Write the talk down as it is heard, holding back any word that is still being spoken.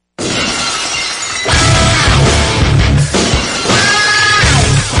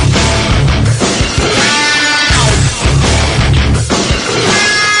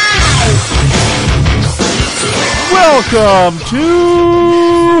Welcome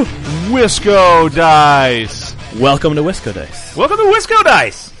to Wisco Dice. Welcome to Wisco Dice. Welcome to Wisco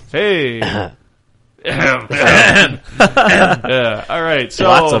Dice. Hey. All right. So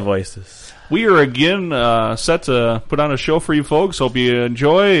lots of voices. We are again set to put on a show for you folks. Hope you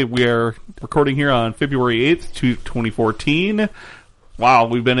enjoy. We are recording here on February 8th, 2014. Wow,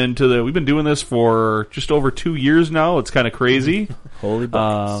 we've been doing this for just over 2 years now. It's kind of crazy. Holy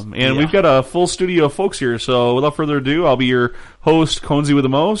buckets. And we've got a full studio of folks here. So without further ado, I'll be your host, Conesy with the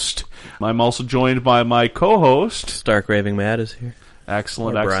Most. I'm also joined by my co-host. Stark Raving Mad is here.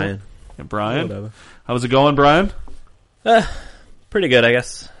 Excellent, or excellent. Brian. And Brian. Whatever. How's it going, Brian? Pretty good, I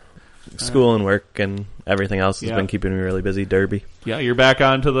guess. School and work and everything else has been keeping me really busy. Derby. Yeah, you're back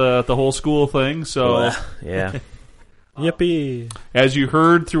onto the whole school thing. So yeah. Yippee. As you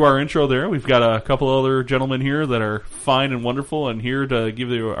heard through our intro there, we've got a couple other gentlemen here that are fine and wonderful and here to give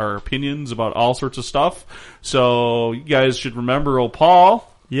you our opinions about all sorts of stuff. So you guys should remember old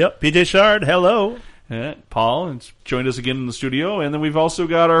Paul. Yep, PJ Shard, hello. Paul has joined us again in the studio. And then we've also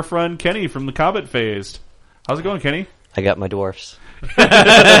got our friend Kenny from the Cobbett Phased. How's it going, Kenny? I got my dwarfs.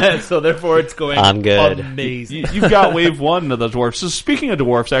 So therefore it's going I'm good. Amazing. You've got wave one of the dwarfs. So speaking of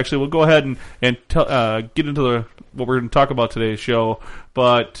dwarfs, actually, we'll go ahead and get into what we're going to talk about today's show.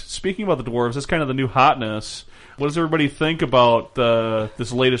 But speaking about the dwarves, that's kind of the new hotness. What does everybody think about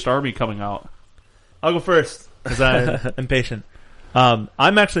this latest army coming out? I'll go first, because I'm impatient.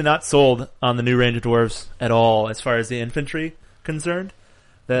 I'm actually not sold on the new range of dwarves at all as far as the infantry concerned.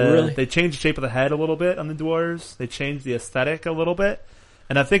 Really? They changed the shape of the head a little bit on the dwarves. They changed the aesthetic a little bit.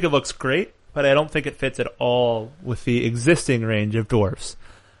 And I think it looks great, but I don't think it fits at all with the existing range of dwarves.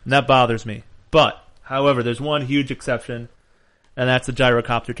 And that bothers me. But, however, there's one huge exception, and that's the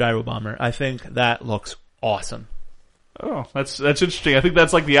gyrocopter gyro bomber. I think that looks awesome. Oh, that's interesting. I think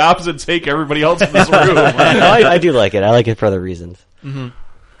that's like the opposite take everybody else in this room. I do like it. I like it for other reasons. Mm-hmm.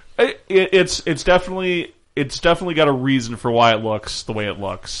 It's definitely got a reason for why it looks the way it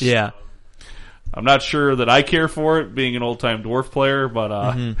looks. Yeah. I'm not sure that I care for it, being an old-time dwarf player, but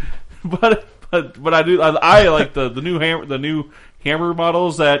but I do. I like the new hammer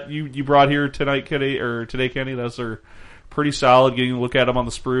models that you brought here tonight, Kenny, or today, Kenny. Those are pretty solid. Getting a look at them on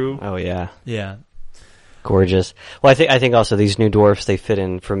the sprue. Oh yeah, yeah, gorgeous. Well, I think also these new dwarfs, they fit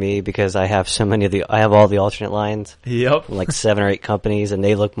in for me because I have so many I have all the alternate lines. Yep, from like 7 or 8 companies, and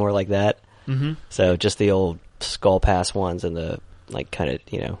they look more like that. Mm-hmm. So just the old skull pass ones and the like kind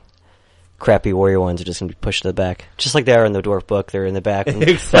of crappy warrior ones are just going to be pushed to the back. Just like they are in the dwarf book. They're in the back. And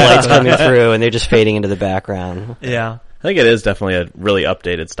exactly. The light's coming through and they're just fading into the background. Yeah. I think it is definitely a really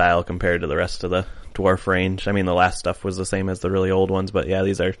updated style compared to the rest of the dwarf range. I mean, the last stuff was the same as the really old ones, but yeah,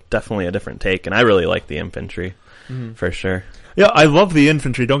 these are definitely a different take, and I really like the infantry for sure. Yeah, I love the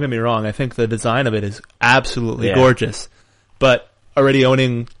infantry, don't get me wrong. I think the design of it is absolutely gorgeous. But already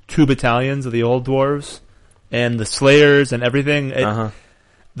owning 2 battalions of the old dwarves and the slayers and everything,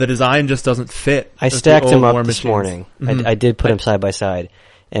 the design just doesn't fit. I stacked them up this machines. morning. I did put them side by side,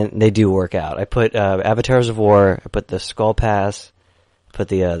 and they do work out. I put Avatars of War, I put the Skull Pass, put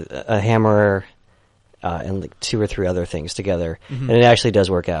the a hammer, and like 2 or 3 other things together, and it actually does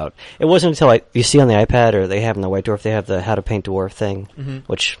work out. It wasn't until you see on the iPad, or they have in the White Dwarf, they have the How to Paint Dwarf thing,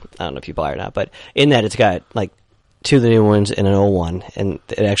 which I don't know if you buy or not, but in that it's got like 2 of the new ones and an old one, and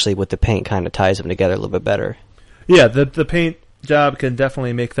it actually with the paint kind of ties them together a little bit better. Yeah, the paint job can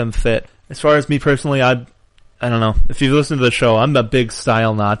definitely make them fit. As far as me personally, I don't know. If you listen to the show, I'm a big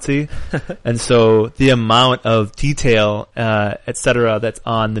style Nazi, and so the amount of detail, etc., that's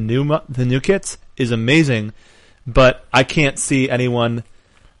on the new kits is amazing. But I can't see anyone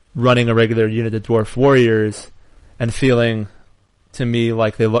running a regular unit of dwarf warriors and feeling to me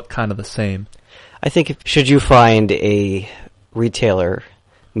like they look kind of the same. I think should you find a retailer,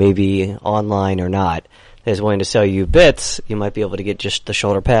 maybe online or not, that is willing to sell you bits, you might be able to get just the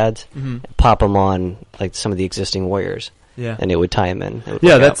shoulder pads, pop them on like some of the existing warriors, and it would tie them in.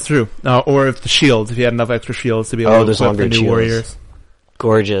 Yeah, that's true. Or if the shields, if you had enough extra shields to be able to equip the new warriors.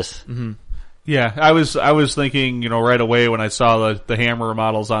 Gorgeous. Mm-hmm. Yeah, I was thinking, right away when I saw the hammer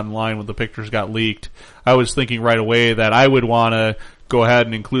models online when the pictures got leaked, I was thinking right away that I would want to go ahead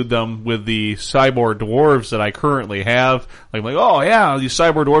and include them with the cyborg dwarves that I currently have. Like, oh yeah, these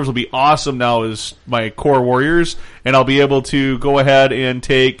cyborg dwarves will be awesome now as my core warriors, and I'll be able to go ahead and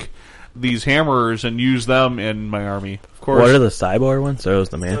take these hammers and use them in my army. Of course. What are the cyborg ones? Those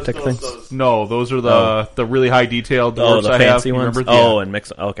the mantic things? No, those are the really high detailed dwarves the I fancy have. ones? Remember? And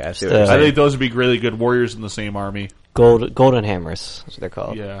mix. Okay, I see what you're saying. I think those would be really good warriors in the same army. Golden hammers, that's what they're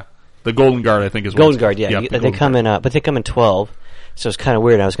called. Yeah. The Golden Guard, I think, is Golden Guard, yeah. Yep, they come in, but they come in 12. So it's kind of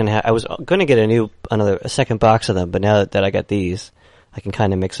weird. I was gonna get a second box of them, but now that I got these, I can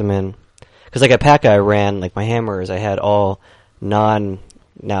kind of mix them in. Because like at PACA, I ran like my hammers. I had all now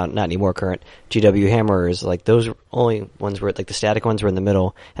not anymore current GW hammers. Like those only ones were like the static ones were in the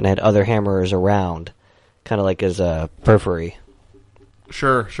middle, and I had other hammers around, kind of like as a periphery.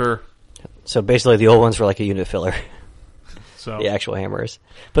 Sure. So basically, the old ones were like a unit filler. So the actual hammers,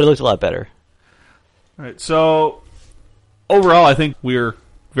 but it looked a lot better. All right. So overall, I think we're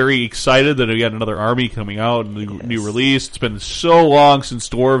very excited that we got another army coming out, new release. It's been so long since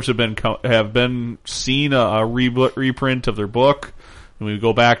dwarves have been seen a reprint of their book. And we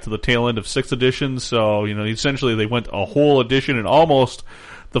go back to the tail end of 6th edition, so essentially they went a whole edition and almost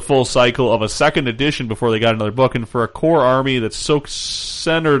the full cycle of a 2nd edition before they got another book. And for a core army that's so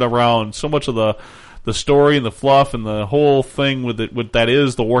centered around so much of the story and the fluff and the whole thing with that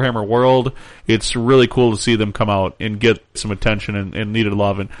is the Warhammer world, it's really cool to see them come out and get some attention and needed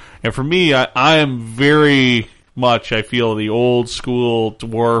love. And for me, I am very much, I feel, the old school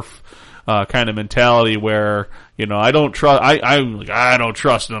dwarf kind of mentality where I don't trust I don't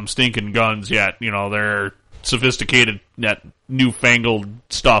trust them stinking guns yet. They're sophisticated, that newfangled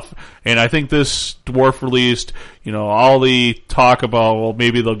stuff. And I think this dwarf released, all the talk about, well,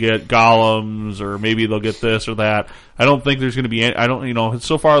 maybe they'll get golems or maybe they'll get this or that. I don't think there's going to be any,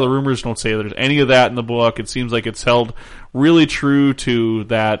 so far the rumors don't say there's any of that in the book. It seems like it's held really true to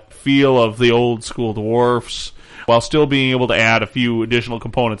that feel of the old school dwarfs, while still being able to add a few additional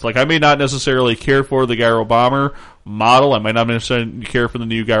components. Like, I may not necessarily care for the Gyro Bomber model. I might not necessarily care for the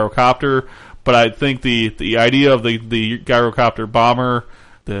new Gyrocopter, but I think the idea of the Gyrocopter bomber,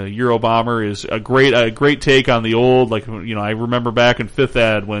 the Euro bomber, is a great take on the old. Like, I remember back in 5th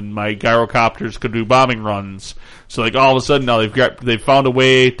Ed when my Gyrocopters could do bombing runs. So like all of a sudden now they've found a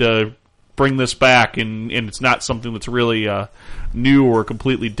way to bring this back, and it's not something that's really new or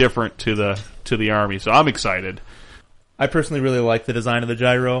completely different to the army. So I'm excited. I personally really like the design of the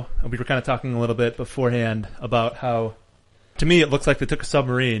gyro. We were kind of talking a little bit beforehand about how, to me, it looks like they took a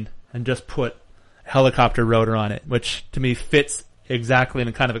submarine and just put a helicopter rotor on it, which to me fits exactly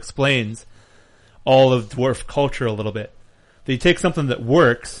and kind of explains all of dwarf culture a little bit. That you take something that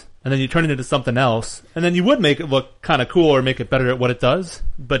works and then you turn it into something else, and then you would make it look kind of cool or make it better at what it does,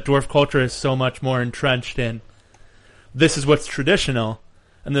 but dwarf culture is so much more entrenched in this is what's traditional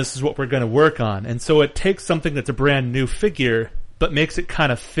and this is what we're going to work on. And so it takes something that's a brand new figure but makes it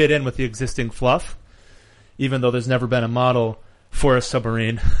kind of fit in with the existing fluff, even though there's never been a model for a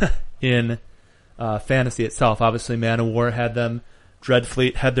submarine in fantasy itself. Obviously, Man of War had them.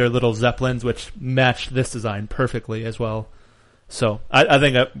 Dreadfleet had their little zeppelins, which matched this design perfectly as well. So I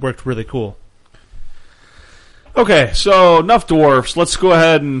think that worked really cool. Okay, so enough dwarfs. Let's go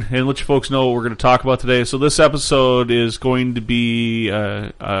ahead and let you folks know what we're going to talk about today. So this episode is going to be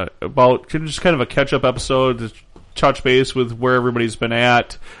about just kind of a catch-up episode to touch base with where everybody's been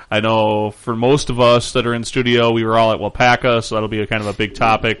at. I know for most of us that are in studio, we were all at Wapaka, so that'll be a kind of a big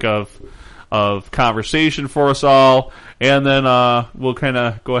topic of conversation for us all. And then we'll kind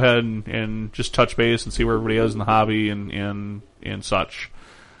of go ahead and just touch base and see where everybody is in the hobby and such.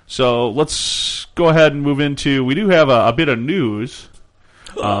 So let's go ahead and move into, we do have a bit of news.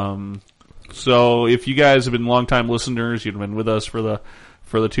 So if you guys have been longtime listeners, you've been with us for the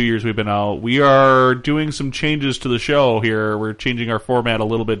 2 years we've been out, we are doing some changes to the show here. We're changing our format a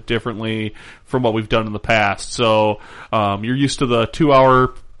little bit differently from what we've done in the past. So you're used to the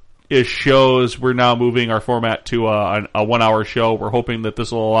 2-hour-ish shows. We're now moving our format to a 1-hour show. We're hoping that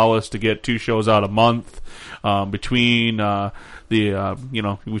this will allow us to get 2 shows out a month between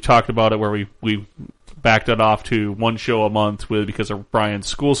we talked about it where we backed it off to 1 show a month because of Brian's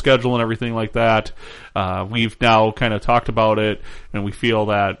school schedule and everything like that. We've now kind of talked about it, and we feel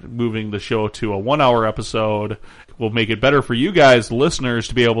that moving the show to a 1-hour episode will make it better for you guys, listeners,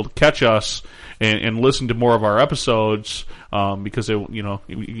 to be able to catch us and listen to more of our episodes, because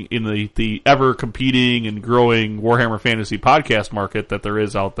in the ever competing and growing Warhammer Fantasy podcast market that there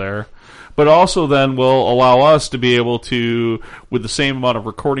is out there. But also then will allow us to be able to, with the same amount of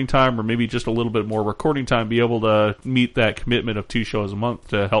recording time or maybe just a little bit more recording time, be able to meet that commitment of 2 shows a month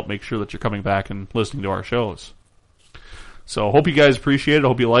to help make sure that you're coming back and listening to our shows. So I hope you guys appreciate it. I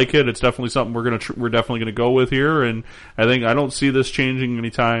hope you like it. It's definitely something we're definitely gonna go with here, and I don't see this changing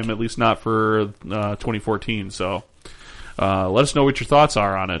anytime, at least not for 2014. So let us know what your thoughts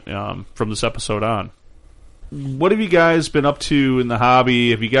are on it from this episode on. What have you guys been up to in the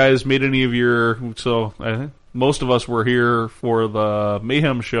hobby? Have you guys made any of I think most of us were here for the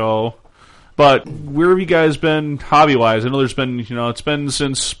Mayhem show, But where have you guys been hobby-wise? I know there's been, it's been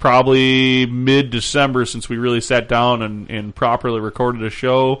since probably mid-December since we really sat down and properly recorded a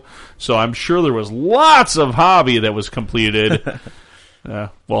show. So I'm sure there was lots of hobby that was completed.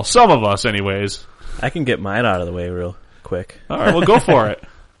 Well, some of us anyways. I can get mine out of the way real quick. All right, well, go for it.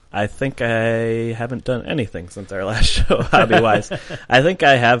 I think I haven't done anything since our last show, hobby-wise. I think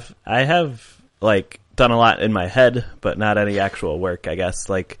I have, done a lot in my head, but not any actual work, I guess.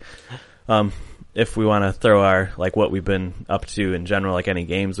 If we want to throw our, what we've been up to in general, any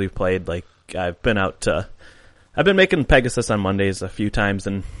games we've played, I've been making Pegasus on Mondays a few times,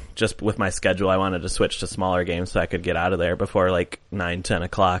 and just with my schedule, I wanted to switch to smaller games so I could get out of there before 9, 10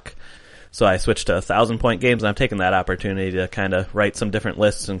 o'clock. So I switched to 1,000-point games, and I've taken that opportunity to kind of write some different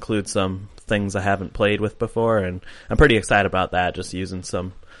lists, include some things I haven't played with before, and I'm pretty excited about that, just using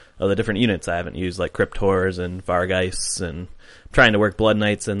some of the different units I haven't used, like Cryptors and Vargeists, and trying to work Blood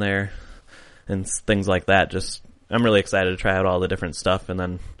Knights in there, and things like that. I'm really excited to try out all the different stuff, and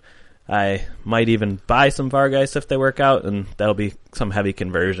then I might even buy some Vargeists if they work out, and that'll be some heavy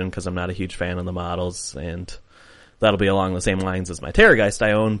conversion, because I'm not a huge fan of the models, and that'll be along the same lines as my Terrorgeist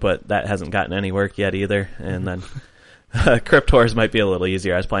I own, but that hasn't gotten any work yet either. And then Cryptors might be a little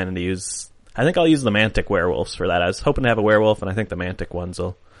easier. I think I'll use the Mantic werewolves for that. I was hoping to have a werewolf, and I think the Mantic ones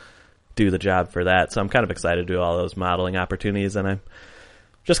will do the job for that. So I'm kind of excited to do all those modeling opportunities, and I'm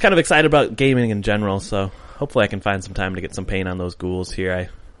just kind of excited about gaming in general. So hopefully I can find some time to get some paint on those ghouls here.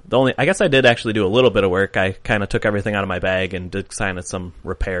 I guess I did actually do a little bit of work. I kind of took everything out of my bag and did kind of some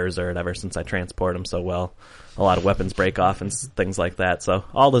repairs or whatever, since I transport them so well. A lot of weapons break off and things like that. So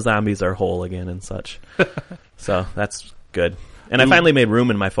all the zombies are whole again and such. So that's good. And I finally made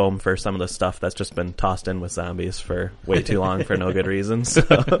room in my foam for some of the stuff that's just been tossed in with zombies for way too long for no good reason. So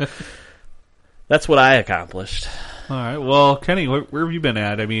that's what I accomplished. All right. Well, Kenny, where have you been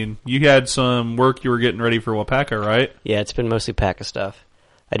at? I mean, you had some work you were getting ready for Wapaka, right? Yeah, it's been mostly P.A.K.A. stuff.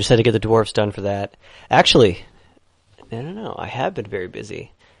 I just had to get the dwarves done for that. Actually, I don't know. I have been very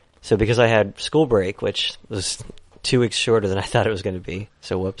busy. So because I had school break, which was 2 weeks shorter than I thought it was going to be,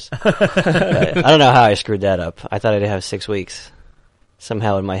 so whoops. I don't know how I screwed that up. I thought I'd have 6 weeks.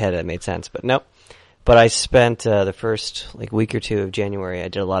 Somehow in my head it made sense, but nope. But I spent the first week or two of January, I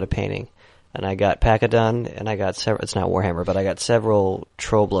did a lot of painting. And I got P.A.K.A. done, and I got several, it's not Warhammer, but I got several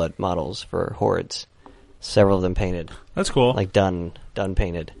Trollblood models for Hordes. Several of them painted. That's cool. Done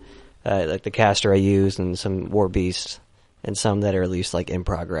painted. The caster I used, and some War Beasts, and some that are at least in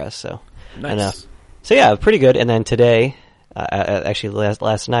progress. So nice. So yeah, pretty good. And then today, actually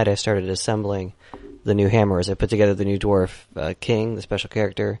last night, I started assembling the new hammers. I put together the new Dwarf King, the special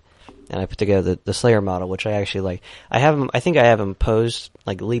character, and I put together the Slayer model, which I actually like. I think I have him posed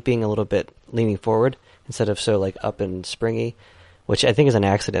leaping a little bit, leaning forward instead of so up and springy, which I think is an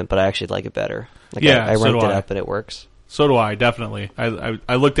accident, but I actually like it better. I ranked it up and it works. So do I, definitely.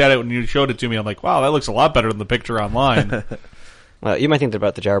 I looked at it when you showed it to me. I'm like, wow, that looks a lot better than the picture online. Well, you might think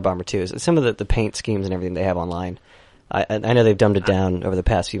about the Gyro Bomber too. Some of the paint schemes and everything they have online. I know they've dumbed it down over the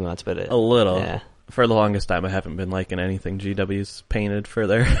past few months, but a little. Yeah. For the longest time, I haven't been liking anything GW's painted for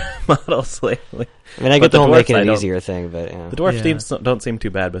their models lately. I mean, I get the whole making it easier thing, but yeah. The dwarf teams don't seem too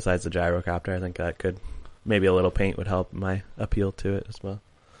bad besides the gyrocopter. I think that could, maybe a little paint would help my appeal to it as well.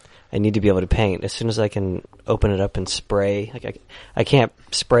 I need to be able to paint as soon as I can open it up and spray. I can't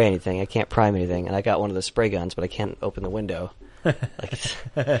spray anything. I can't prime anything, and I got one of the spray guns, but I can't open the window.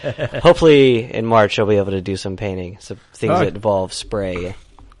 Hopefully in March I'll be able to do some painting, some things that involve spray.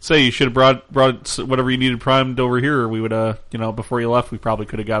 Say you should have brought whatever you needed primed over here. We would, before you left, we probably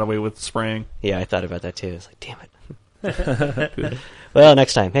could have got away with spraying. Yeah, I thought about that too. It's damn it. Well,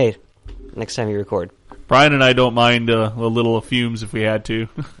 next time. Hey, next time you record. Brian and I don't mind a little fumes if we had to.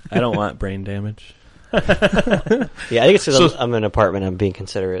 I don't want brain damage. Yeah, I think it's because I'm in an apartment. I'm being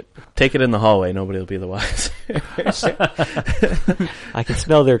considerate. Take it in the hallway. Nobody will be the wiser. I can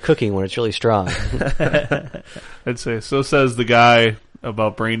smell their cooking when it's really strong. I'd say so. Says the guy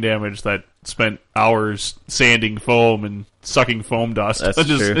about brain damage that spent hours sanding foam and sucking foam dust. That's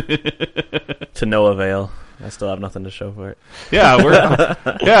true. To no avail. I still have nothing to show for it. Yeah,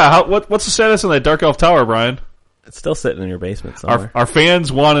 what's the status on that Dark Elf Tower, Brian? It's still sitting in your basement somewhere. Our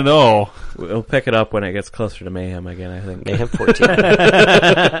fans want to know. We'll pick it up when it gets closer to Mayhem again, I think. Mayhem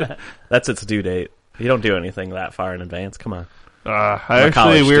 14. That's its due date. You don't do anything that far in advance. Come on. I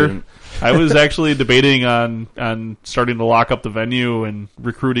was actually debating on starting to lock up the venue and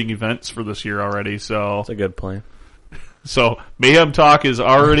recruiting events for this year already. So that's a good plan. So Mayhem Talk is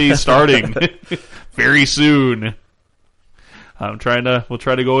already starting very soon. We'll try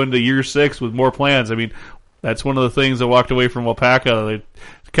to go into year 6 with more plans. I mean, that's one of the things I walked away from Wapaka.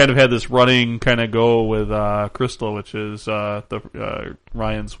 kind of had this running kind of go with Crystal, which is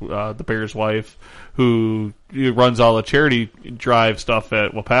Ryan's the Bear's wife, who runs all the charity drive stuff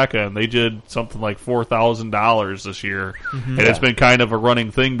at Wapaka, and they did something like $4,000 this year, and it's been kind of a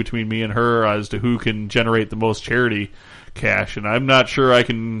running thing between me and her as to who can generate the most charity cash. And I'm not sure I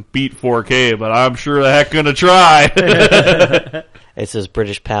can beat 4K, but I'm sure the heck gonna try. It's those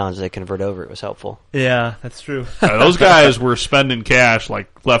British pounds they convert over. It was helpful. Yeah, that's true. Those guys were spending cash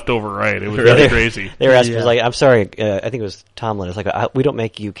like left over right. It was really crazy. They were asking, like, I'm sorry, I think it was Tomlin. It's like, we don't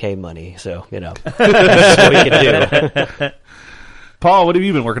make UK money, so, that's what we can do. Paul, what have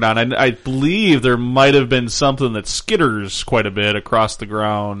you been working on? I believe there might have been something that skitters quite a bit across the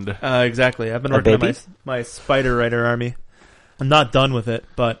ground. Exactly. I've been working on my Spider Rider army. I'm not done with it,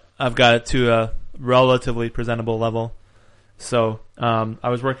 but I've got it to a relatively presentable level. So I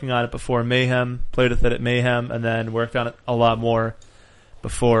was working on it before Mayhem, played with it at Mayhem, and then worked on it a lot more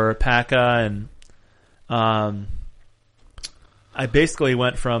before PACA. And I basically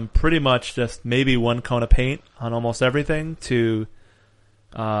went from pretty much just maybe one coat of paint on almost everything to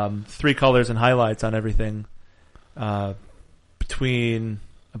 3 colors and highlights on everything between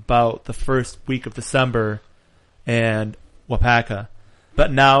about the first week of December and Wapaka.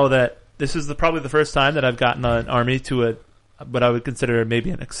 But now that this is probably the first time that I've gotten an army to what I would consider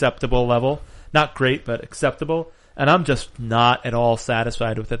maybe an acceptable level. Not great, but acceptable. And I'm just not at all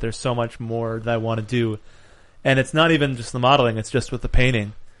satisfied with it. There's so much more that I want to do. And it's not even just the modeling, it's just with the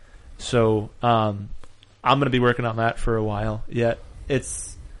painting. So I'm going to be working on that for a while. Yet it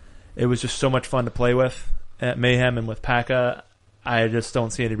was just so much fun to play with at Mayhem and with PACA. I just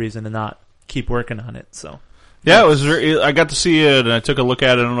don't see any reason to not keep working on it. So yeah, it was. I got to see it, and I took a look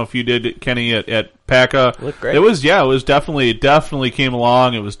at it. I don't know if you did, Kenny, at PACA. Looked great. It was definitely came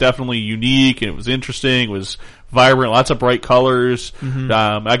along. It was definitely unique, and it was interesting. It was vibrant, lots of bright colors.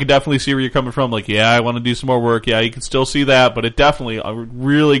 I could definitely see where you're coming from. Like, yeah, I want to do some more work. Yeah, you can still see that, but it definitely a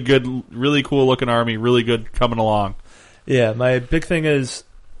really good, really cool looking army. Really good coming along. Yeah, my big thing is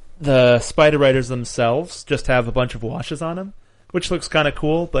the Spider Riders themselves just have a bunch of washes on them, which looks kind of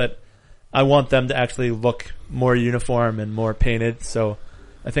cool, but I want them to actually look more uniform and more painted. So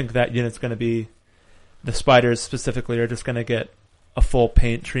I think that unit's going to be, the spiders specifically are just going to get a full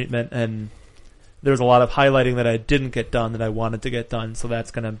paint treatment, and there's a lot of highlighting that I didn't get done that I wanted to get done, so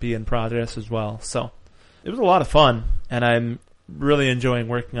that's going to be in progress as well. So it was a lot of fun, and I'm really enjoying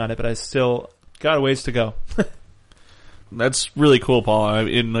working on it, but I still got a ways to go. That's really cool, Paul.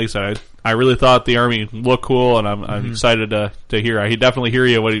 And like I said, I really thought the army looked cool, and I'm excited to hear. I definitely hear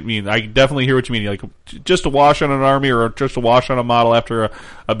you what you mean. I definitely hear what you mean. Like just a wash on an army or just a wash on a model after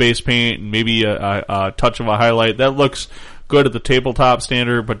a base paint and maybe a touch of a highlight. That looks good at the tabletop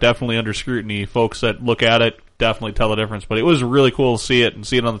standard, but definitely under scrutiny. Folks that look at it definitely tell the difference. But it was really cool to see it and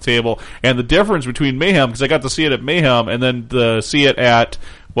see it on the table. And the difference between Mayhem, because I got to see it at Mayhem and then to see it at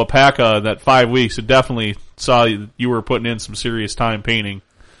Wapaka, that 5 weeks, it definitely saw you were putting in some serious time painting.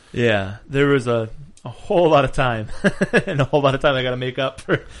 Yeah, there was a whole lot of time, and a whole lot of time I got to make up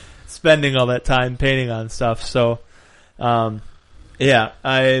for spending all that time painting on stuff. So, yeah,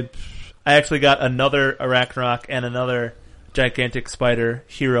 I actually got another Arachnarok and another Gigantic Spider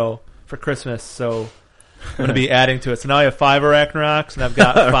hero for Christmas, so I'm going to be adding to it. So now I have 5 Arachnaroks, and I've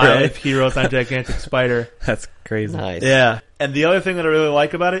got 5 heroes on Gigantic Spider. That's crazy. Nice. Yeah, and the other thing that I really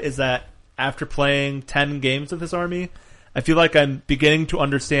like about it is that after playing 10 games of this army, I feel like I'm beginning to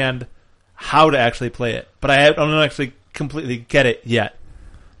understand how to actually play it, but I don't actually completely get it yet.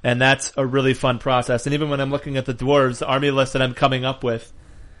 And that's a really fun process. And even when I'm looking at the dwarves, the army list that I'm coming up with,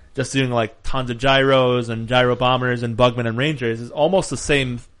 just doing like tons of gyros and gyro bombers and bugmen and rangers, is almost the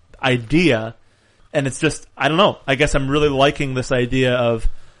same idea. And it's just, I don't know, I guess I'm really liking this idea of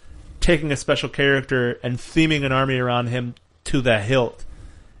taking a special character and theming an army around him to the hilt,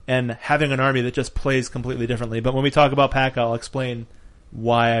 and having an army that just plays completely differently. But when we talk about PACA, I'll explain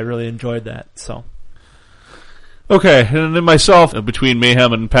why I really enjoyed that. So, okay, and then myself, between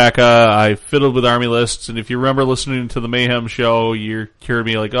Mayhem and PACA, I fiddled with army lists, and if you remember listening to the Mayhem show, you heard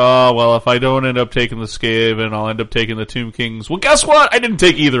me like, oh, well, if I don't end up taking the Skaven, I'll end up taking the Tomb Kings. Well, guess what? I didn't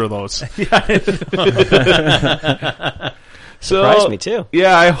take either of those. Surprised me too.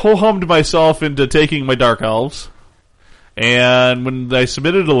 Yeah, I ho-hummed myself into taking my Dark Elves. And when I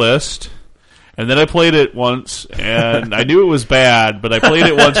submitted a list, and then I played it once, and I knew it was bad, but I played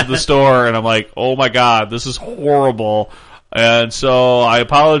it once at the store, and I'm like, oh my god, this is horrible. And so I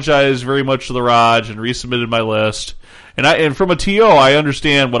apologized very much to the Raj and resubmitted my list. And from a TO, I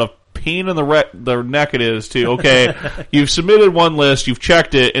understand what a pain in the neck it is to, okay, you've submitted one list, you've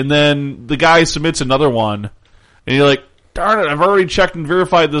checked it, and then the guy submits another one, and you're like, darn it, I've already checked and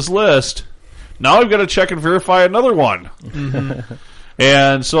verified this list. Now I've got to check and verify another one. Mm-hmm.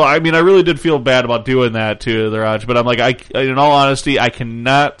 And so, I mean, I really did feel bad about doing that to the Raj, but I'm like, in all honesty, I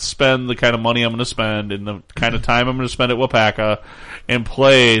cannot spend the kind of money I'm going to spend and the kind of time I'm going to spend at Wapaka and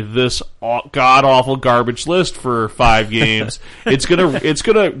play this god-awful garbage list for 5 games. It's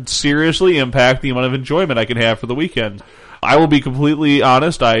gonna seriously impact the amount of enjoyment I can have for the weekend. I will be completely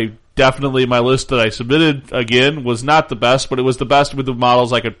honest, my list that I submitted, again, was not the best, but it was the best with the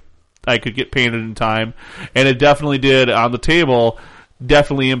models I could get painted in time, and it definitely did, on the table,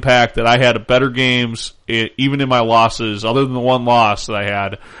 definitely impact that I had better games, even in my losses, other than the one loss that I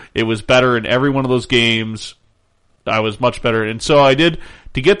had. It was better in every one of those games. I was much better. And so I did,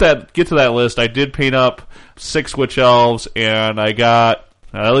 to get to that list, I did paint up 6 Witch Elves, and I got,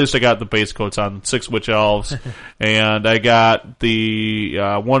 at least I got the base coats on 6 Witch Elves, and I got the,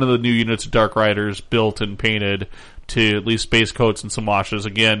 one of the new units of Dark Riders built and painted to at least base coats and some washes.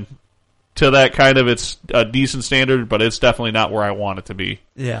 Again, to that kind of, it's a decent standard, but it's definitely not where I want it to be.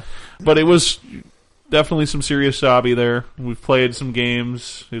 Yeah. But it was definitely some serious hobby there. We've played some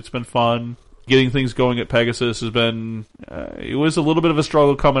games. It's been fun. Getting things going at Pegasus has been, it was a little bit of a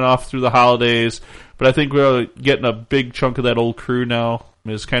struggle coming off through the holidays, but I think we're getting a big chunk of that old crew now.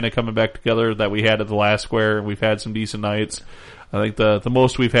 Is kind of coming back together that we had at the last square. We've had some decent nights. I think the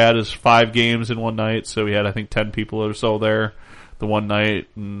most we've had is 5 games in one night, so we had, I think, 10 people or so there the one night,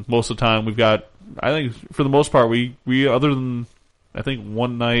 and most of the time we've got, I think for the most part, we other than, I think,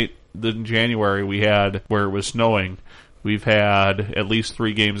 one night in January we had where it was snowing, we've had at least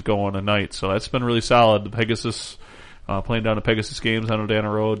 3 games going a night, so that's been really solid. The Pegasus, playing down at Pegasus Games on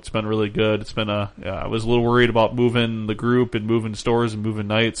Odana Road, it's been really good. It's been I was a little worried about moving the group and moving stores and moving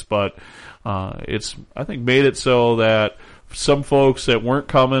nights, but it's, I think, made it so that some folks that weren't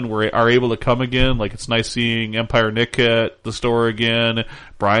coming are able to come again. Like, it's nice seeing Empire Nick at the store again.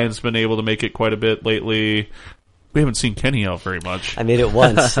 Brian's been able to make it quite a bit lately. We haven't seen Kenny out very much. I made it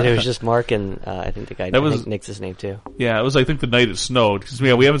once, and it was just Mark and I think the guy, Nick's his name too. Yeah, it was, I think, the night it snowed. Cause,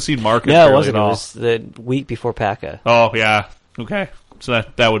 yeah, we haven't seen Mark No, it wasn't. It was the week before PACA. Oh, yeah. Okay. So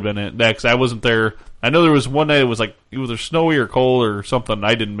that would have been it. Next, I wasn't there. I know there was one night it was like either snowy or cold or something.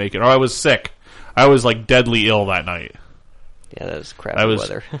 I didn't make it. Or I was sick. I was like deadly ill that night. Yeah, that was crappy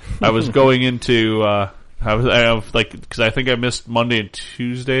weather. I was going into, because I think I missed Monday and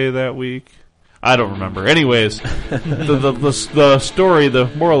Tuesday that week. I don't remember. Anyways, the story, the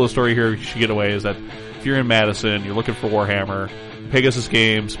moral of the story here you should get away is that if you're in Madison, you're looking for Warhammer, Pegasus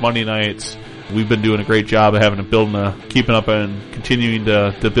Games, Monday nights, we've been doing a great job of keeping up and continuing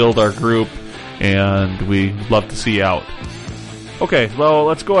to build our group, and we love to see you out. Okay, well,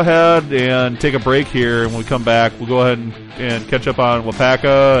 let's go ahead and take a break here, and when we come back, we'll go ahead and catch up on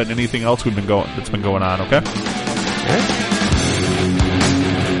Wapaka and anything else that's been going on, okay? All right.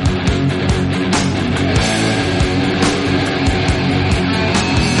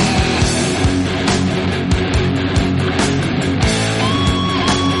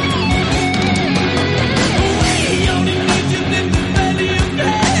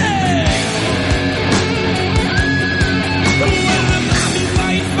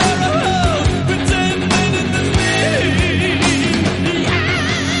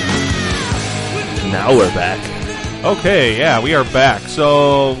 Now we're back. Okay, yeah, we are back.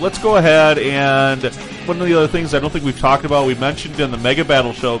 So let's go ahead, and one of the other things I don't think we've talked about, we mentioned in the Mega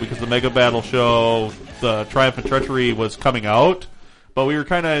Battle Show, because the Mega Battle Show, the Triumph and Treachery was coming out, but we were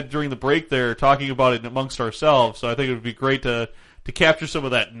kind of, during the break there, talking about it amongst ourselves, so I think it would be great to capture some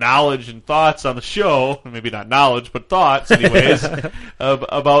of that knowledge and thoughts on the show, maybe not knowledge, but thoughts, anyways,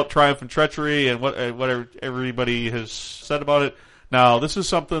 about Triumph and Treachery and what everybody has said about it. Now, this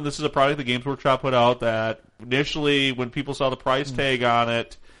is a product the Games Workshop put out that initially, when people saw the price tag on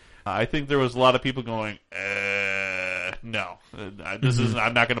it, I think there was a lot of people going, no, this isn't,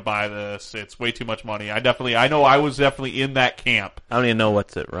 I'm not going to buy this. It's way too much money. I know I was definitely in that camp. I don't even know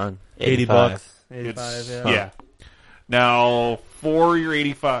what's it run. $80. 85, yeah. Now, for your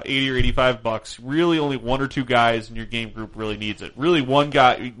 $80 or $85, really only 1 or 2 guys in your game group really needs it. Really one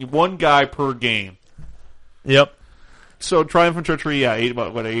guy per game. Yep. So Triumph and Treachery, yeah,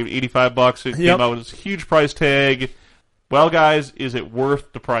 $85. It came out with a huge price tag. Well, guys, is it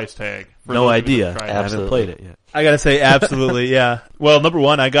worth the price tag? No idea. I haven't played it yet. I gotta say, absolutely, yeah. Well, number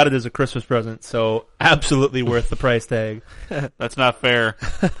one, I got it as a Christmas present, so absolutely worth the price tag. That's not fair.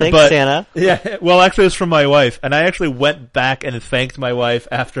 Thanks, Santa. Yeah, well, actually, it's from my wife, and I actually went back and thanked my wife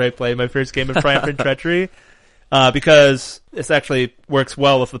after I played my first game of Triumph and Treachery, because this actually works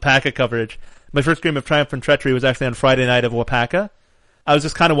well with the PACA coverage. My first game of Triumph and Treachery was actually on Friday night of Wapaka. I was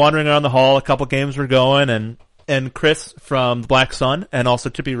just kind of wandering around the hall. A couple games were going, and and Chris from the Black Sun, and also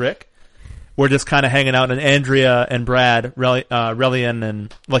Chippy Rick, were just kind of hanging out, and Andrea and Brad, Relian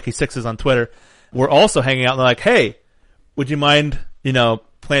and Lucky Sixes on Twitter, were also hanging out, and they're like, hey, would you mind,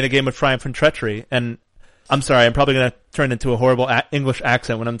 playing a game of Triumph and Treachery? And I'm sorry, I'm probably going to turn into a horrible English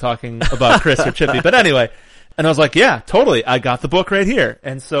accent when I'm talking about Chris or Chippy, but anyway. And I was like, yeah, totally, I got the book right here.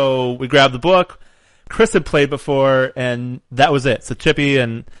 And so we grabbed the book. Chris had played before, and that was it. So Chippy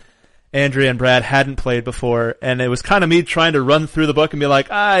and Andrea and Brad hadn't played before, and it was kind of me trying to run through the book and be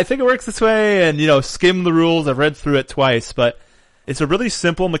like, I think it works this way, and, skim the rules. I've read through it twice, but it's a really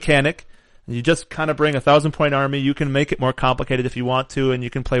simple mechanic. You just kind of bring a 1,000-point army. You can make it more complicated if you want to, and you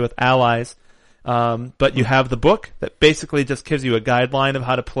can play with allies. But you have the book that basically just gives you a guideline of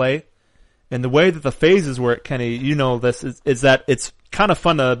how to play. And the way that the phases work, Kenny, this, is that it's kind of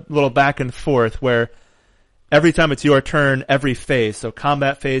fun, a little back and forth, where every time it's your turn, every phase, so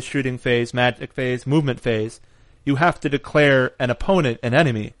combat phase, shooting phase, magic phase, movement phase, you have to declare an opponent an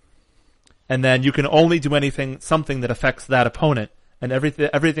enemy. And then you can only do something that affects that opponent. And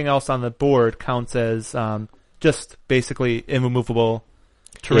everything else on the board counts as just basically immovable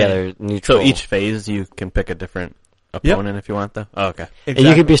terrain. Yeah, they're neutral. So each phase you can pick a different opponent if you want, though? Oh, okay. Exactly. And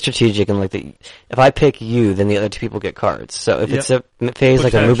you can be strategic, and if I pick you, then the other two people get cards. So if it's a phase,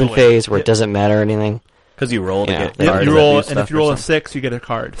 like a movement phase, where it doesn't matter anything. Because you roll to get Yep, cards. you roll, and if you roll a 6, you get a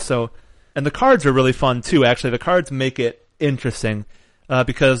card. So, and the cards are really fun too. Actually, the cards make it interesting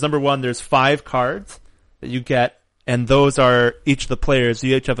because number one, there's 5 cards that you get, and those are each of the players.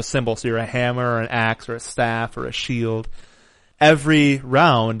 You each have a symbol, so you're a hammer, or an axe, or a staff, or a shield. Every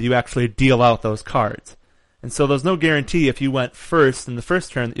round, you actually deal out those cards, and so there's no guarantee if you went first in the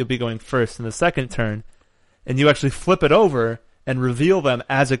first turn that you'll be going first in the second turn, and you actually flip it over and reveal them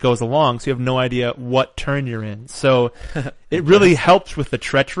as it goes along, so you have no idea what turn you're in. So it really helps with the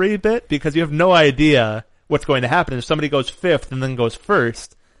treachery bit, because you have no idea what's going to happen. If somebody goes 5th and then goes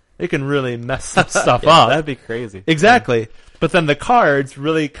first, it can really mess some stuff up. That'd be crazy. Exactly. But then the cards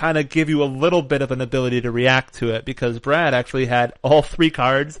really kind of give you a little bit of an ability to react to it, because Brad actually had all 3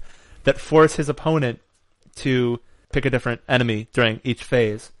 cards that force his opponent to pick a different enemy during each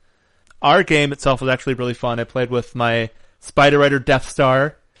phase. Our game itself was actually really fun. I played with my Spider Rider Death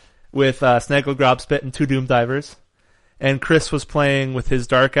Star, with Snaggle Grobspit and 2 Doom Divers, and Chris was playing with his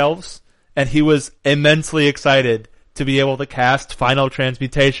Dark Elves, and he was immensely excited to be able to cast Final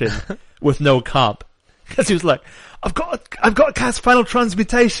Transmutation with no comp, because he was like, I've got to cast Final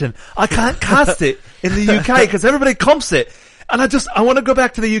Transmutation. I can't cast it in the UK because everybody comps it. And I want to go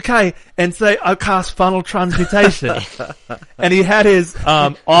back to the UK and say, I'll cast Final Transmutation. And he had his,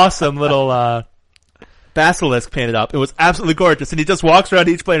 awesome little, basilisk painted up. It was absolutely gorgeous. And he just walks around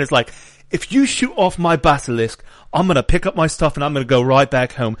each player and is like, if you shoot off my basilisk, I'm going to pick up my stuff and I'm going to go right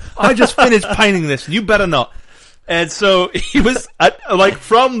back home. I just finished painting this. You better not. And so he was,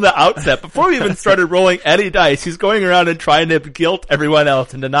 from the outset, before we even started rolling any dice, he's going around and trying to guilt everyone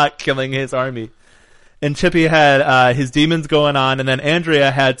else into not killing his army. And Chippy had his demons going on, and then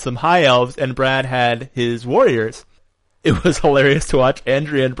Andrea had some high elves, and Brad had his warriors. It was hilarious to watch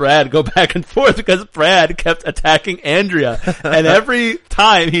Andrea and Brad go back and forth, because Brad kept attacking Andrea. And every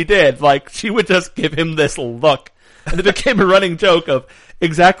time he did, she would just give him this look. And it became a running joke of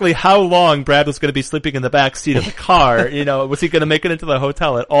exactly how long Brad was going to be sleeping in the back seat of the car. Was he going to make it into the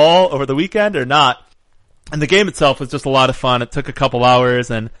hotel at all over the weekend or not? And the game itself was just a lot of fun. It took a couple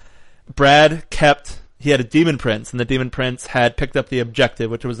hours, and Brad he had a Demon Prince, and the Demon Prince had picked up the objective,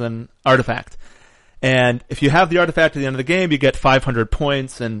 which was an artifact. And if you have the artifact at the end of the game, you get 500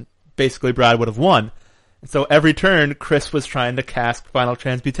 points, and basically Brad would have won. And so every turn, Chris was trying to cast Final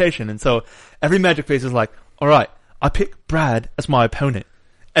Transmutation. And so every magic phase is like, alright, I pick Brad as my opponent.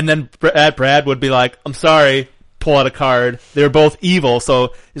 And then Brad would be like, I'm sorry, pull out a card. They're both evil,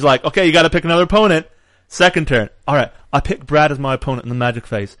 so he's like, okay, you gotta pick another opponent. Second turn, alright, I pick Brad as my opponent in the magic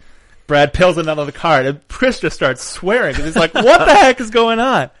phase. Brad pulls another card, and Chris just starts swearing, because he's like, what the heck is going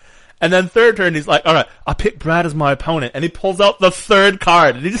on? And then third turn, he's like, alright, I pick Brad as my opponent. And he pulls out the 3rd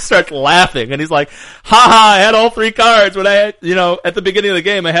card, and he just starts laughing. And he's like, I had all 3 cards when at the beginning of the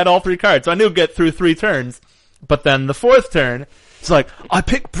game, I had all 3 cards. So I knew I'd get through 3 turns. But then the 4th turn, he's like, I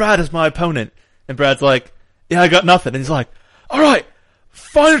pick Brad as my opponent. And Brad's like, yeah, I got nothing. And he's like, alright,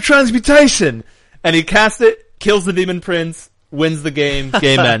 Final Transmutation. And he casts it, kills the Demon Prince, wins the game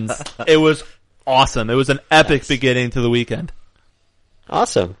ends. It was awesome. It was an epic beginning to the weekend.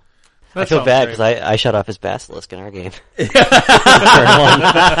 Awesome. That I feel sounds bad great. because I shut off his basilisk in our game. You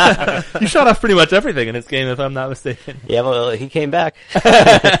shot off pretty much everything in this game, if I'm not mistaken. Yeah, well, he came back.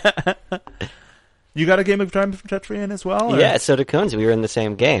 You got a game of Triumph and Treachery in as well? Or? Yeah, so did Coons. We were in the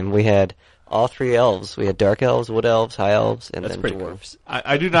same game. We had all 3 elves. We had dark elves, wood elves, high elves, and That's then pretty cool. dwarves.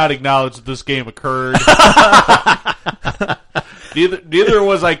 I do not acknowledge that this game occurred. Neither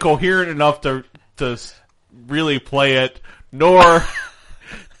was I coherent enough to really play it, nor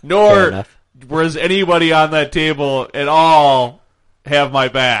enough. was anybody on that table at all have my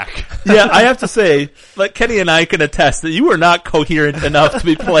back. Yeah, I have to say, like Kenny and I can attest that you were not coherent enough to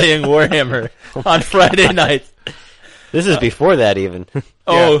be playing Warhammer on Friday nights. This is before that even.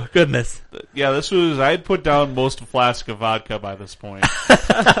 Oh, goodness. Yeah, I had put down most of a flask of vodka by this point.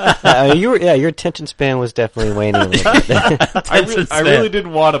 Your attention span was definitely waning a little bit. I really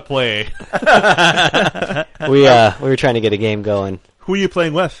didn't want to play. We were trying to get a game going. Who are you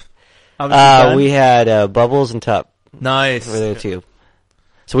playing with? Obviously, We had Bubbles and Tup. Nice. Over there too.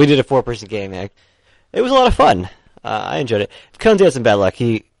 So we did a 4-person game. It was a lot of fun. I enjoyed it. Cone's had some bad luck.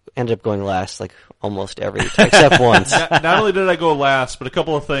 He ended up going last like almost every time, except once. Not only did I go last, but a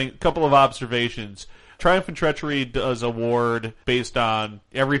couple of observations. Triumph and Treachery does award based on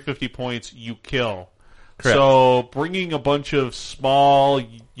every 50 points you kill. Correct. So bringing a bunch of small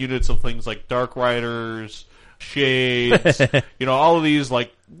units of things like Dark Riders, Shades, all of these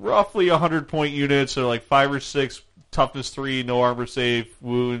like roughly 100-point units, or like 5 or 6 toughness 3, no armor save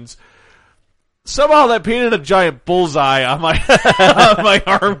wounds. Somehow that painted a giant bullseye on my on my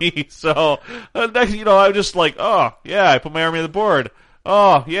army. So next, I'm just like, oh yeah, I put my army on the board.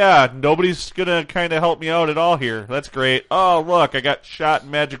 Oh yeah, nobody's gonna kind of help me out at all here. That's great. Oh look, I got shot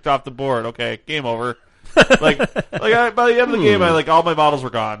and magicked off the board. Okay, game over. By the end of the game, all my models were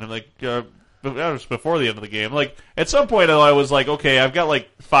gone, and that was before the end of the game. Like at some point, I was like, okay, I've got like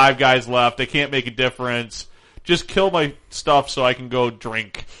 5 guys left. I can't make a difference. Just kill my stuff so I can go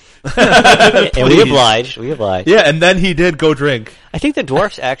drink. And we obliged. Yeah, and then he did go drink. I think the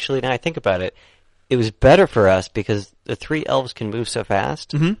dwarfs actually, now I think about it, it was better for us because the 3 elves can move so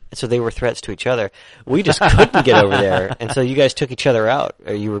fast, and so they were threats to each other. We just couldn't get over there, and so you guys took each other out,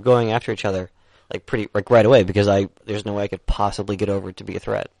 or you were going after each other right away because there's no way I could possibly get over to be a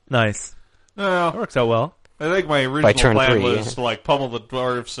threat. Nice. Well, That works out well. I think my original turn plan 3, was to pummel the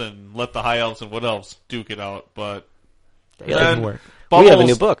dwarves and let the high elves and wood elves duke it out, but Yeah, that didn't work. We have a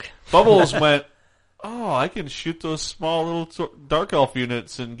new book. Bubbles went, oh, I can shoot those small little dark elf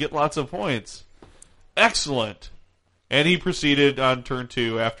units and get lots of points. Excellent. And he proceeded on turn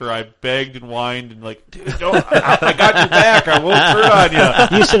 2 after I begged and whined and dude, no, I got your back. I won't turn on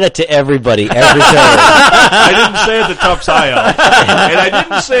you. You said that to everybody, every turn. I didn't say it to Tufts High Elf. And I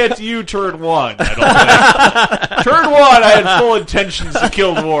didn't say it to you turn 1, I don't think. Turn 1, I had full intentions to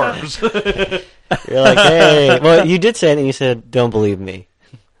kill dwarves. You're like, hey. Well, you did say it, and you said, don't believe me.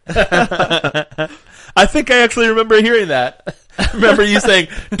 I think I actually remember hearing that. I remember you saying,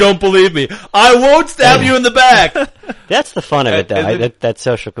 don't believe me. I won't stab you in the back. That's the fun of it, though, that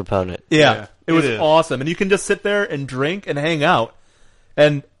social component. Yeah, it was is. awesome. And you can just sit there and drink and hang out.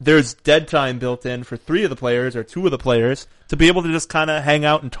 And there's dead time built in for 3 of the players or 2 of the players to be able to just kind of hang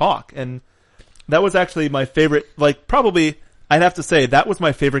out and talk. And that was actually my favorite, probably, I'd have to say, that was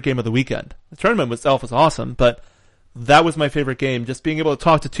my favorite game of the weekend. The tournament itself was awesome, but that was my favorite game. Just being able to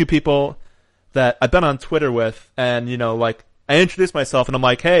talk to 2 people that I've been on Twitter with, and, I introduced myself, and I'm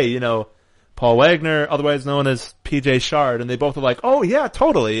like, hey, Paul Wagner, otherwise known as PJ Shard, and they both were like, oh yeah,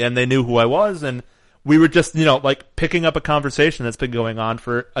 totally, and they knew who I was, and we were just, picking up a conversation that's been going on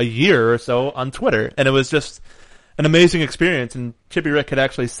for a year or so on Twitter, and it was just an amazing experience, and Chippy Rick had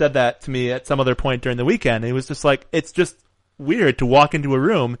actually said that to me at some other point during the weekend. It was just it's just weird to walk into a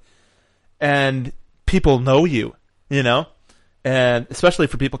room and people know you, and especially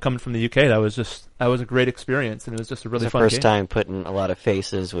for people coming from the UK, that was a great experience, and it was just a really fun game. It's the first time putting a lot of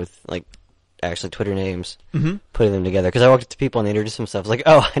faces with, actually Twitter names, putting them together. Because I walked up to people and they introduced themselves, like,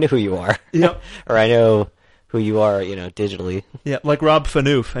 oh, I know who you are. Yep. Or I know who you are, digitally. Yeah, like Rob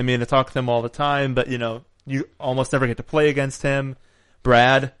Fanoof. I mean, I talk to him all the time, but, you almost never get to play against him.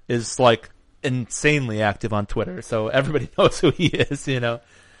 Brad is, insanely active on Twitter, so everybody knows who he is,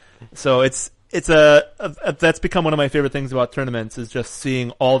 So it's that's become one of my favorite things about tournaments, is just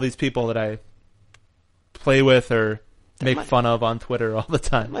seeing all these people that I play with or make fun of on Twitter all the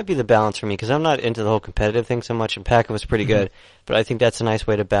time. That might be the balance for me, because I'm not into the whole competitive thing so much, and PACA was pretty good, but I think that's a nice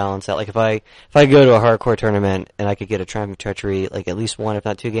way to balance out. If I go to a hardcore tournament and I could get a Triumph and Treachery, at least 1, if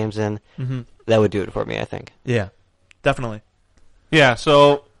not 2 games in, that would do it for me, I think. Yeah, definitely. Yeah,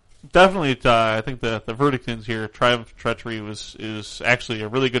 so definitely, I think the verdict is here. Triumph and Treachery is actually a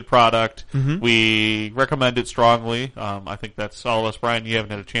really good product. We recommend it strongly. I think that's all of us. Brian, you haven't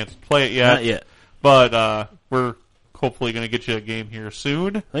had a chance to play it yet. Not yet. But we're hopefully going to get you a game here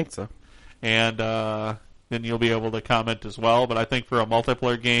soon. I think so. And then you'll be able to comment as well. But I think for a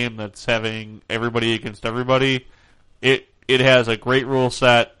multiplayer game that's having everybody against everybody, it has a great rule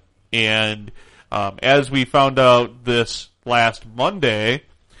set. And as we found out this last Monday,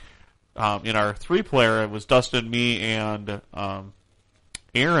 in our 3-player, it was Dustin, me, and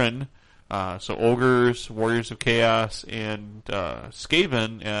Aaron. So Ogres, Warriors of Chaos, and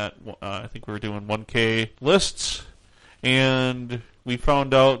Skaven at, I think we were doing 1K lists. And we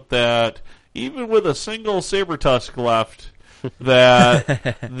found out that even with a single Sabertusk left, that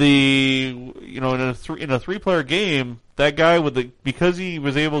in a 3-player game, that guy because he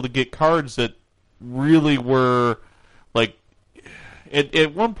was able to get cards that really were like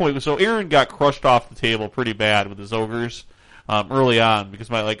at one point. So Aaron got crushed off the table pretty bad with his Ogres early on because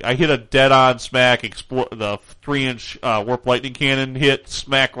I hit a dead on smack. The 3-inch warp lightning cannon hit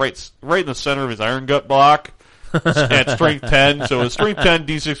smack right in the center of his Iron Gut block at strength 10. So it's strength 10,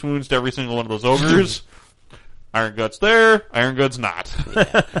 d6 wounds to every single one of those Ogres. Iron Gut's there, Iron Gut's not.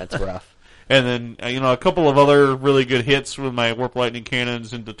 Yeah, that's rough. And then, a couple of other really good hits with my Warp Lightning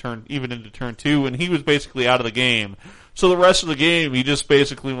Cannons into turn 2, and he was basically out of the game. So the rest of the game,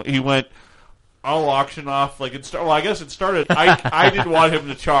 he went, I'll auction off, I guess it started, I didn't want him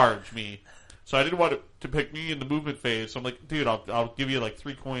to charge me. So I didn't want to pick me in the movement phase. So I'm like, dude, I'll give you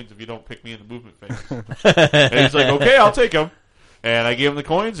 3 coins if you don't pick me in the movement phase. And he's like, okay, I'll take him. And I gave him the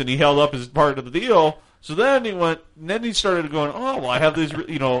coins, and he held up his part of the deal. So then he started going, oh, well, I have these,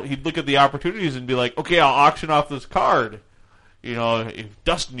 he'd look at the opportunities and be like, okay, I'll auction off this card. If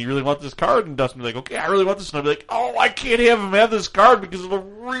Dustin, you really want this card? And Dustin would be like, okay, I really want this. And I'd be like, oh, I can't have him have this card because it'll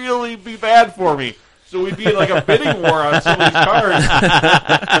really be bad for me. So we'd be in a bidding war on some of these cards.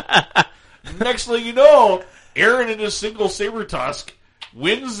 Next thing you know, Aaron in his single Sabertusk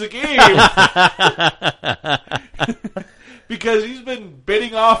wins the game. Because he's been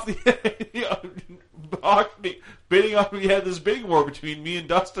bidding off bidding off. We had this bidding war between me and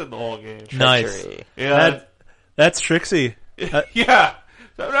Dustin the whole game. Nice. Yeah, that's Trixie. Yeah,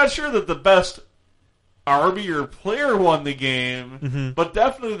 so I'm not sure that the best army or player won the game, but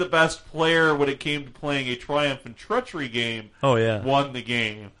definitely the best player when it came to playing a Triumph and Treachery game. Oh yeah, won the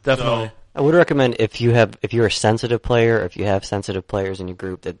game. Definitely. So, I would recommend if you're a sensitive player, or if you have sensitive players in your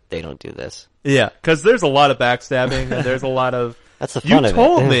group, that they don't do this. Yeah, because there's a lot of backstabbing and there's a lot of. That's the fun of it. You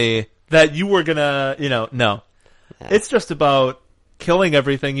told me that you were gonna, no. Yeah. It's just about killing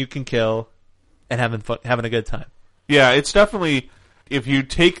everything you can kill and having fun, having a good time. Yeah, it's definitely, if you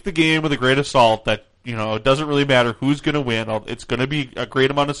take the game with a great assault, that, it doesn't really matter who's going to win. It's going to be a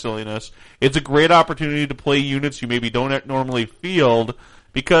great amount of silliness. It's a great opportunity to play units you maybe don't normally field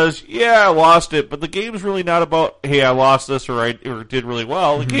because, yeah, I lost it, but the game's really not about, hey, I lost this or I did really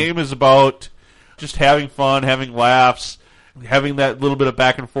well. The game is about just having fun, having laughs, having that little bit of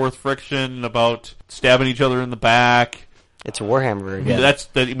back and forth friction about stabbing each other in the back. It's Warhammer again. That's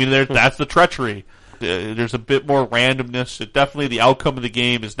the treachery. There's a bit more randomness. Definitely the outcome of the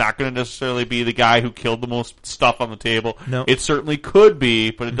game is not going to necessarily be the guy who killed the most stuff on the table. No. It certainly could be,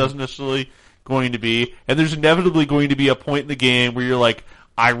 but it doesn't necessarily going to be. And there's inevitably going to be a point in the game where you're like,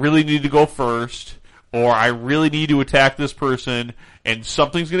 I really need to go first, or I really need to attack this person, and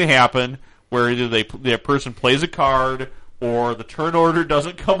something's going to happen where either that person plays a card, or the turn order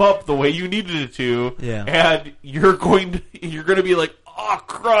doesn't come up the way you needed it to, and you're going to be like, oh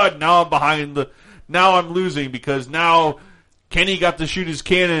crud! Now I'm losing because now Kenny got to shoot his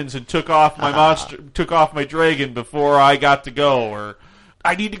cannons and took off my dragon before I got to go, or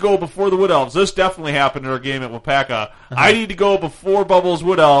I need to go before the Wood Elves. This definitely happened in our game at Wapaka. I need to go before Bubbles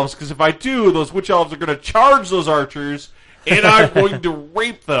Wood Elves because if I do, those Witch Elves are going to charge those archers, and I'm going to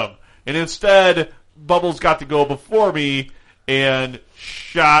rape them. And instead, Bubbles got to go before me and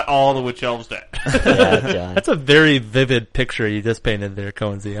shot all the Witch Elves dead. Yeah. That's a very vivid picture you just painted there,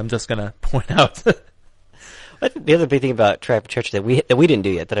 Conesy. I'm just going to point out. The other big thing about Triumph and Treachery that we didn't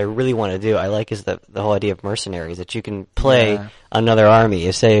do yet that I really want to do, I like, is the whole idea of mercenaries, that you can play another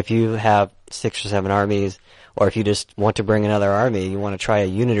army. Say if you have 6 or 7 armies, or if you just want to bring another army, you want to try a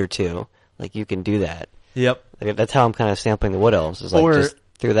unit or two, you can do that. Yep. That's how I'm kind of sampling the Wood Elves, is Or- just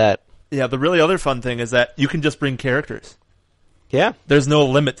through that. Yeah, the really other fun thing is that you can just bring characters. Yeah. There's no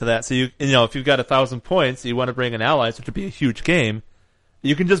limit to that. So if you've got 1,000 points, you want to bring an allies, which would be a huge game,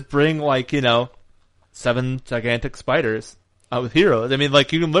 you can just bring 7 gigantic spiders with heroes. I mean,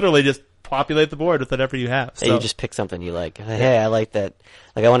 you can literally just populate the board with whatever you have. So You just pick something you like. Hey, I like that.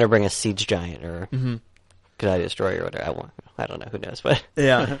 I want to bring a siege giant or could I destroy or whatever. I don't know. Who knows? But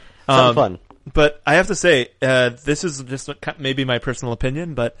yeah, something fun. But I have to say, this is just maybe my personal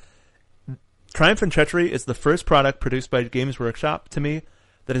opinion, but Triumph and Treachery is the first product produced by Games Workshop to me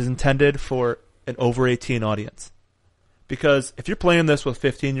that is intended for an over 18 audience. Because if you're playing this with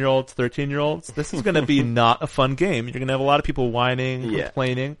 15-year-olds, 13-year-olds, this is going to be not a fun game. You're going to have a lot of people whining,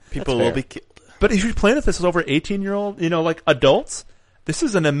 complaining. People will be killed. But if you're playing with this as over 18-year-old, like adults, this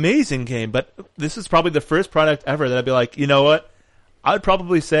is an amazing game. But this is probably the first product ever that I'd be like, you know what? I'd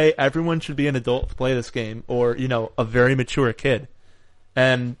probably say everyone should be an adult to play this game, or a very mature kid.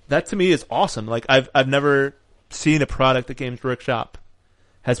 And that to me is awesome. Like I've never seen a product that Games Workshop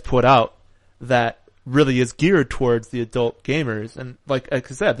has put out that really is geared towards the adult gamers. And like I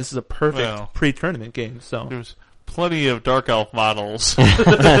said, this is a perfect pre-tournament game. So there's plenty of Dark Elf models. Yeah,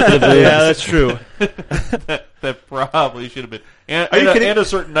 that's true. that probably should have been. And, Are you kidding? And a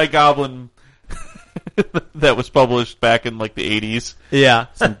certain Night Goblin that was published back in like the 80s. Yeah.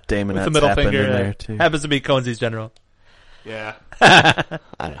 Some Daemonettes With the middle happen finger in there too. happens to be Conzi's general. Yeah. I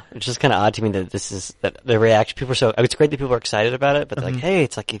don't know. It's just kind of odd to me that that the reaction, people are so, it's great that people are excited about it, but they're like, hey,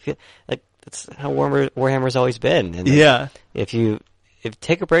 it's like, that's how Warhammer's always been. And if you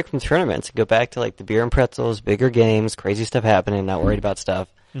take a break from tournaments and go back to like the beer and pretzels, bigger games, crazy stuff happening, not worried about stuff,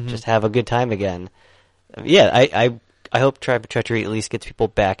 just have a good time again. Yeah, I hope Tribe of Treachery at least gets people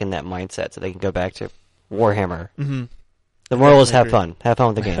back in that mindset so they can go back to Warhammer. Mm-hmm. The moral is have fun. Have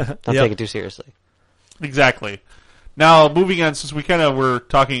fun with the game. Don't take it too seriously. Exactly. Now, moving on, since we kind of were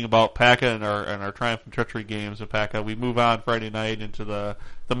talking about PACA and our Triumph and Treachery games of PACA, we move on Friday night into the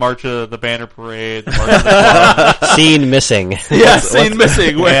March of the Banner Parade, the March of the Club. Scene missing. Yeah, scene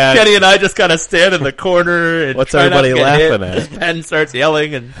missing. Where Kenny and I just kind of stand in the corner and what's try not to everybody get laughing hit. at? Ben starts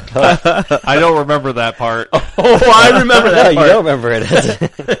yelling and I don't remember that part. oh, I remember that You part. don't remember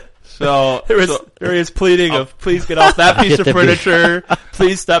it. So There is pleading of please get off that piece of Get the furniture.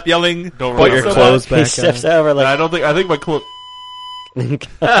 Please stop yelling. Don't Put remember your that. clothes He back steps on. over I think my clothes.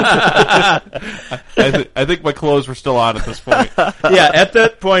 I think my clothes were still on at this point. Yeah, at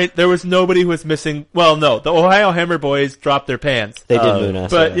that point there was nobody who was missing. Well, no, the Ohio Hammer boys dropped their pants. They did moon us.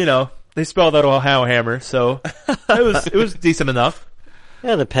 But yeah. they spelled out Ohio Hammer, so it was decent enough.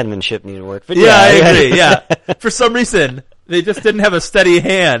 Yeah, the penmanship needed work. But Yeah, I agree. Yeah, for some reason they just didn't have a steady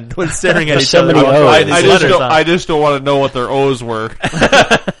hand when staring at There's each so other. many while O's. writing these letters on. I just don't want to know what their O's were.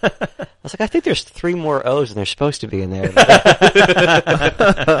 I was like, I think there's 3 more O's than there's supposed to be in there.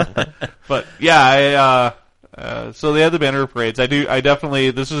 But yeah, so they had the Banner Parades. I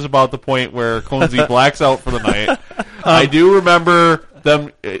definitely, this is about the point where Conzi blacks out for the night. I do remember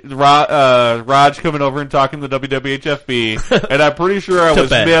them, Raj coming over and talking to the WWHFB, and I'm pretty sure I was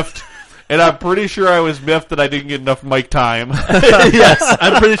miffed. And I'm pretty sure I was miffed that I didn't get enough mic time. Yes,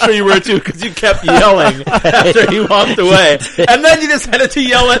 I'm pretty sure you were too, because you kept yelling after he walked away. And then you decided to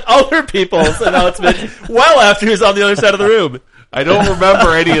yell at other people's announcement well after he was on the other side of the room. I don't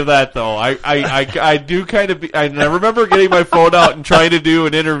remember any of that though. I do kind of. I remember getting my phone out and trying to do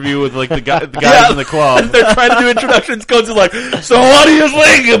an interview with like the guys in the club. And they're trying to do introductions. Coach is like, so what do you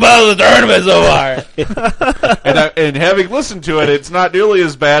think about the tournament so far? And having listened to it, it's not nearly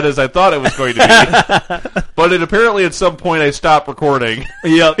as bad as I thought it was going to be. But apparently at some point I stopped recording.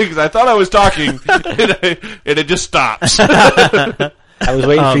 Yep. Because I thought I was talking and it just stops. I was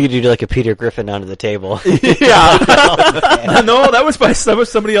waiting for you to do like a Peter Griffin onto the table. Yeah. No, that was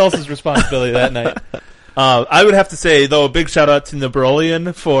somebody else's responsibility that night. I would have to say, though, a big shout out to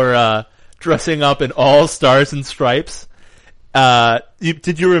Nebrolian for dressing up in all stars and stripes.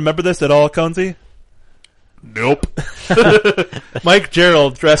 Did you remember this at all, Conzi? Nope. Mike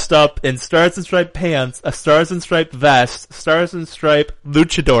Gerald dressed up in stars and striped pants, a stars and striped vest, stars and striped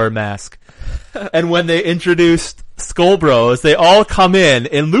luchador mask. And when they introduced Skull Bros, they all come in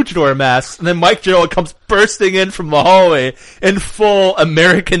luchador masks, and then Mike Gerald comes bursting in from the hallway in full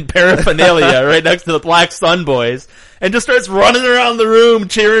American paraphernalia right next to the Black Sun Boys, and just starts running around the room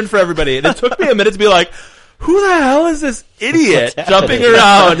cheering for everybody. And it took me a minute to be like, who the hell is this idiot jumping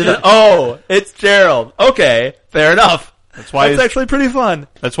around? And then, oh, it's Gerald. Okay, fair enough. That's actually pretty fun.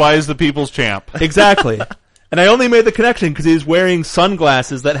 That's why he's the people's champ. Exactly. And I only made the connection because he was wearing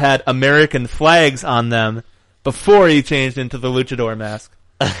sunglasses that had American flags on them before he changed into the luchador mask.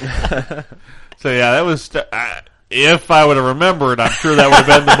 So yeah, that was, if I would have remembered, I'm sure that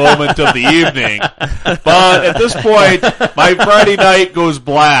would have been the moment of the evening. But at this point, my Friday night goes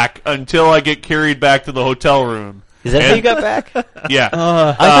black until I get carried back to the hotel room. Is that how you got back? Yeah.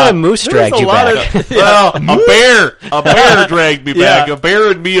 I thought a moose dragged you back. Well, a bear dragged me back. Yeah. A bear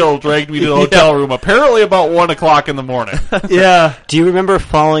and meal dragged me to the hotel room, apparently about 1 o'clock in the morning. Yeah. Do you remember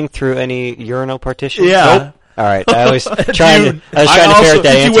falling through any urinal partitions? Yeah. Nope. All right. I was trying to ferret that Did you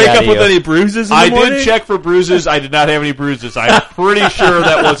answer wake out up of with you. any bruises in the I morning? did check for bruises. I did not have any bruises. I'm pretty sure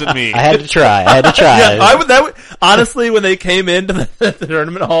that wasn't me. I had to try. Yeah, Honestly, when they came into the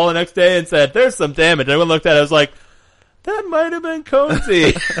tournament hall the next day and said, "There's some damage," everyone looked at it. I was like, "That might have been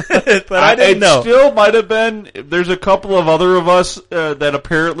Cozy," but I didn't know. It still might have been. There's a couple of other of us that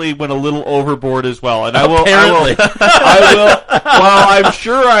apparently went a little overboard as well, and I will. While I'm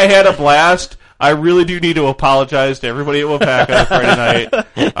sure I had a blast, I really do need to apologize to everybody at Wapaka Friday night.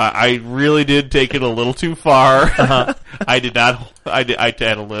 I really did take it a little too far. I did not. I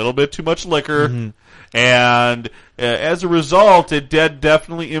had a little bit too much liquor, and as a result, it did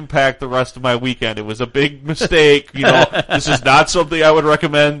definitely impact the rest of my weekend. It was a big mistake. This is not something I would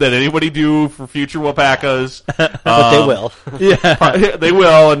recommend that anybody do for future Wapakas. But they will. Yeah, They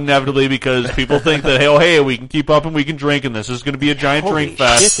will, inevitably, because people think that, hey, we can keep up and we can drink, and this is going to be a giant drink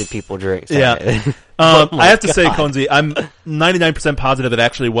fest. Shit, did people drink? Yeah. Oh I have to God. say, Conzi, I'm 99% positive it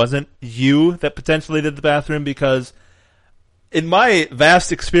actually wasn't you that potentially did the bathroom, because in my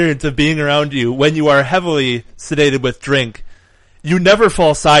vast experience of being around you, when you are heavily sedated with drink, you never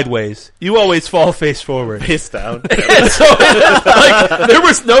fall sideways. You always fall face forward. Face down. So, there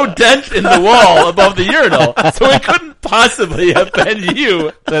was no dent in the wall above the urinal, so it couldn't possibly have been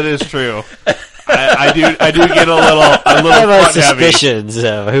you. That is true. I do get a little I have front heavy. suspicions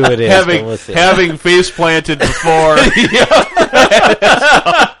of who it is. but we'll see. Having face planted before.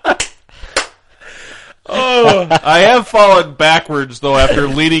 I have fallen backwards though after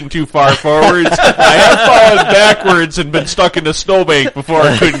leaning too far forwards. I have fallen backwards and been stuck in a snowbank before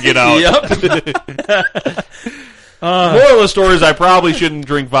I couldn't get out. Moral of the story is I probably shouldn't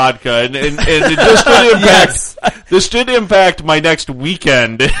drink vodka, and it just did impact. This did impact my next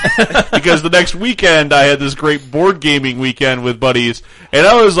weekend because the next weekend I had this great board gaming weekend with buddies, and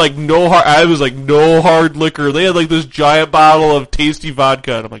I was like no hard liquor. They had like this giant bottle of tasty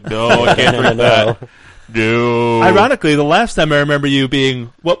vodka, and I'm like, no, I can't drink that. No. Ironically, the last time I remember you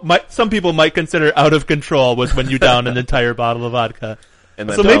being what some people might consider out of control was when you downed an entire bottle of vodka.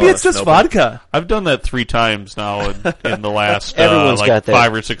 So maybe it's just vodka. I've done that 3 times now in the last Everyone's got that.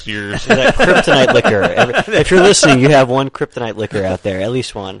 5 or 6 years. That kryptonite liquor. If you're listening, you have one kryptonite liquor out there, at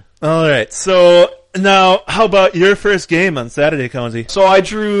least one. All right. So now, how about your first game on Saturday, Cozy? So I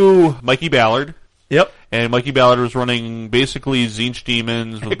drew Mikey Ballard. Yep. And Mikey Ballard was running basically Zinch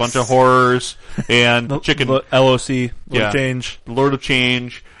Demons with a bunch of horrors and chicken. The LOC, Change. Lord of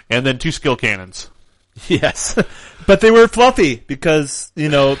Change, and then 2 skill cannons. Yes. But they were fluffy because, they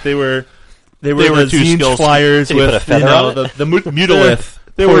were the 2 Zinch skills. flyers Did you put a with, feather on it? the Mutolith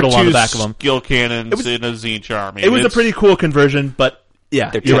There were portal on 2 the back of them. skill cannons in a Zinch army. It was a pretty cool conversion, but yeah,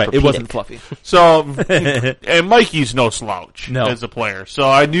 They're you're right. It Tempur-Pedic. wasn't fluffy. So, and Mikey's no slouch No. as a player. So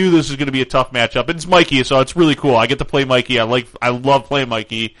I knew this was going to be a tough matchup. And it's Mikey, so it's really cool. I get to play Mikey. I love playing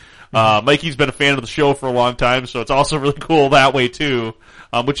Mikey. Mikey's been a fan of the show for a long time, so it's also really cool that way too.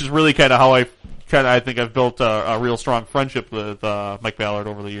 Which is really kind of how I think I've built a real strong friendship with Mike Ballard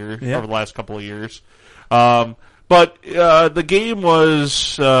over the last couple of years. But the game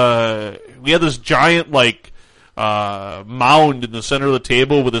was we had this giant mound in the center of the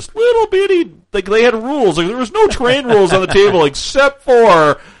table with this little bitty, they had rules. There was no terrain rules on the table except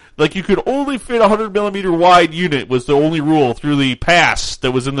for, you could only fit a 100mm wide unit was the only rule through the pass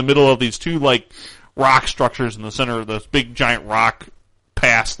that was in the middle of these 2, rock structures in the center of this big giant rock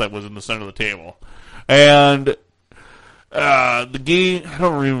pass that was in the center of the table. And, the game, I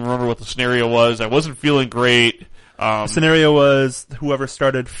don't even remember what the scenario was. I wasn't feeling great. The scenario was whoever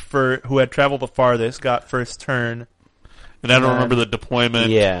who had traveled the farthest got first turn. And I don't remember the deployment.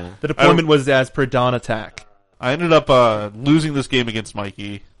 Yeah. The deployment was as per dawn attack. I ended up losing this game against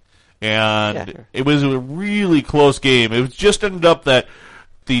Mikey, and it was a really close game. It was just ended up that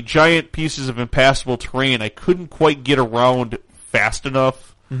the giant pieces of impassable terrain I couldn't quite get around fast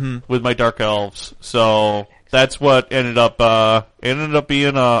enough with my Dark Elves, so that's what ended up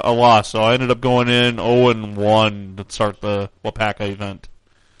being a loss. So I ended up going in 0-1 to start the Wapaka event.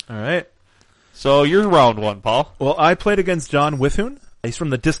 All right. So you're round 1, Paul. Well, I played against John Withun. He's from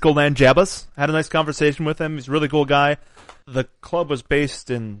the Disco Land Jabbas. Had a nice conversation with him. He's a really cool guy. The club was he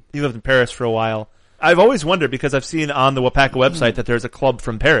lived in Paris for a while. I've always wondered, because I've seen on the Wapaka website that there's a club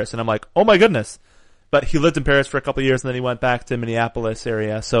from Paris, and I'm like, oh my goodness. But he lived in Paris for a couple of years, and then he went back to Minneapolis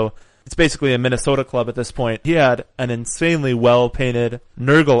area, so it's basically a Minnesota club at this point. He had an insanely well-painted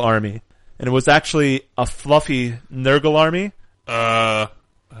Nurgle army, and it was actually a fluffy Nurgle army. How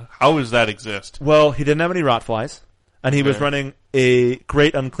does that exist? Well, he didn't have any Rotflies, and he was running a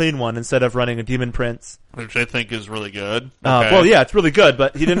Great Unclean One instead of running a Demon Prince. Which I think is really good. Okay. Well, yeah, it's really good,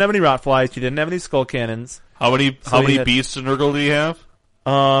 but he didn't have any Rotflies, he didn't have any Skull Cannons. How many beasts in Nurgle do you have?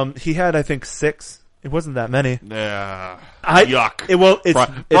 He had, I think, 6. It wasn't that many. Yuck.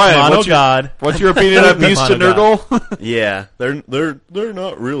 It's Brian, Mono God. What's your opinion on Beast and Mono Nurgle? Yeah, they're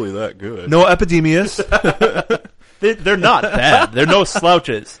not really that good. No Epidemius. They're not bad. They're no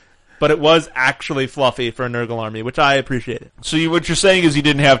slouches. But it was actually fluffy for a Nurgle army, which I appreciated. So what you're saying is he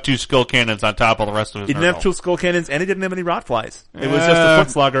didn't have 2 skull cannons on top of the rest of his He didn't Nurgle. have 2 skull cannons, and he didn't have any rot flies. It was just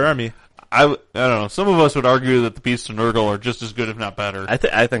a Footslogger army. I don't know. Some of us would argue that the Beast and Nurgle are just as good, if not better.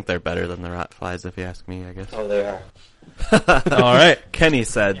 I think they're better than the Rotflies, if you ask me, I guess. Oh, they are. All right. Kenny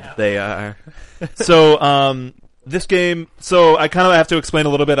said they are. So, this game, so I kind of have to explain a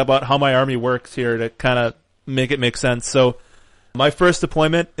little bit about how my army works here to kind of make it make sense. So, my first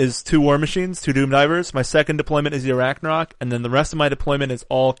deployment is 2 War Machines, 2 Doom Divers. My second deployment is the Arachnarok, and then the rest of my deployment is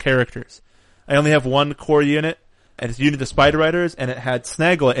all characters. I only have 1 core unit, and it's a unit of Spider Riders, and it had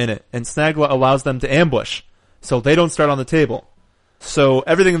Snagla in it, and Snagla allows them to ambush, so they don't start on the table. So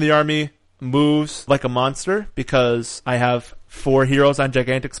everything in the army moves like a monster, because I have 4 heroes on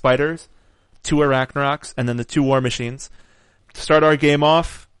gigantic spiders, 2 Arachnaroks, and then the 2 War Machines. To start our game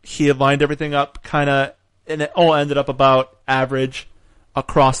off, he had lined everything up kinda, and it all ended up about average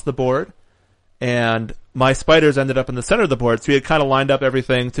across the board. And my spiders ended up in the center of the board, so he had kind of lined up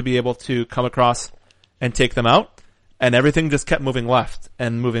everything to be able to come across and take them out. And everything just kept moving left,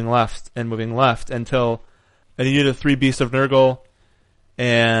 and moving left, and moving left, until a unit of 3 Beasts of Nurgle,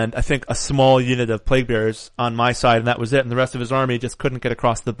 and I think a small unit of Plague Bearers on my side, and that was it. And the rest of his army just couldn't get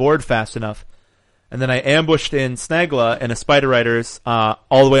across the board fast enough. And then I ambushed in Snagla and a Spider Riders,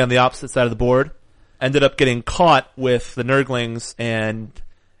 all the way on the opposite side of the board. Ended up getting caught with the Nurglings, and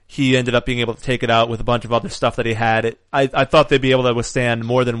he ended up being able to take it out with a bunch of other stuff that he had. I thought they'd be able to withstand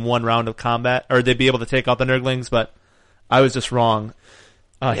more than 1 round of combat, or they'd be able to take out the Nurglings, but I was just wrong.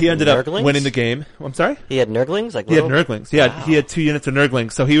 He ended up winning the game. I'm sorry? He had Nurglings? He had Nurglings. He had 2 units of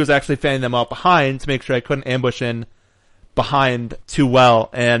Nurglings, so he was actually fanning them out behind to make sure I couldn't ambush in behind too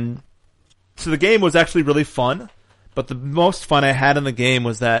well. And so the game was actually really fun. But the most fun I had in the game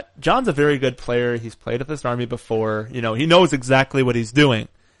was that John's a very good player. He's played with this army before. You know, he knows exactly what he's doing.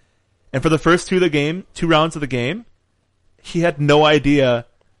 And for the first 2 rounds of the game, he had no idea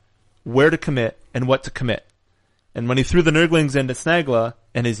where to commit and what to commit. And when he threw the Nurglings into Snagla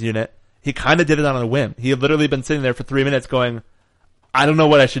and his unit, he kind of did it on a whim. He had literally been sitting there for 3 minutes going, I don't know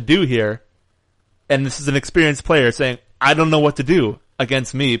what I should do here. And this is an experienced player saying, I don't know what to do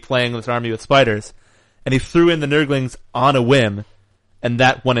against me playing this army with spiders. And he threw in the Nurglings on a whim, and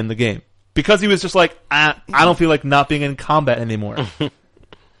that won him the game. Because he was just like, I don't feel like not being in combat anymore.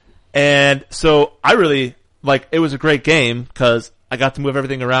 And so I really, it was a great game, because I got to move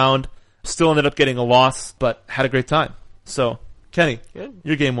everything around, still ended up getting a loss, but had a great time. So, Kenny,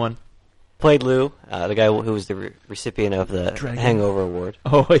 your game won. Played Lou, the guy who was the recipient of the Hangover Award.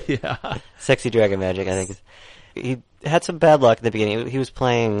 Oh, yeah. Sexy Dragon Magic, I think. He had some bad luck in the beginning. He was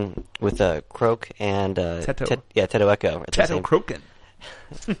playing with Croak and Teto. Teto Echo. Teto Croakin.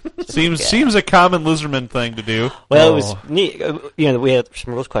 Seems a common Lizardman thing to do. Well, it was neat. We had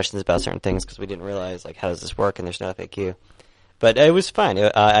some rules questions about certain things because we didn't realize how does this work, and there's no FAQ. But it was fine.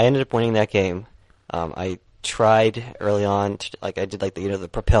 I ended up winning that game. I tried early on, I did the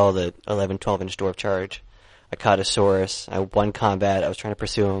Propel, the 11, 12-inch Dwarf Charge. I caught a Saurus. I won combat. I was trying to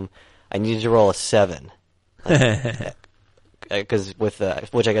pursue him. I needed to roll a 7. Because which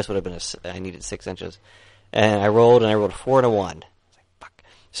I guess would have been I needed 6 inches. And I rolled a 4 and a 1. I was like, fuck.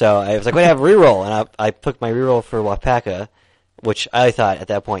 So I was like, wait, I have a reroll. And I took my reroll for Wapaka, which I thought at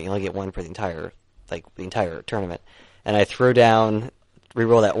that point you only get 1 for the entire tournament. And I threw down,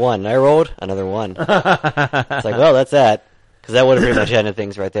 reroll that 1, and I rolled another 1. It's like, well, that's that. Because that would have pretty much ended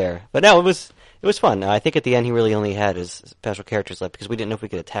things right there. But no, it was fun. I think at the end he really only had his special characters left because we didn't know if we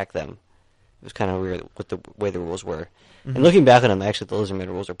could attack them. It was kind of weird with the way the rules were. Mm-hmm. And looking back on them, actually the Lizardman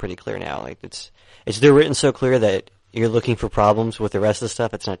rules are pretty clear now. They're written so clear that you're looking for problems with the rest of the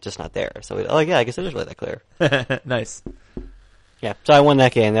stuff. It's not there. So I guess it is really that clear. Nice. Yeah. So I won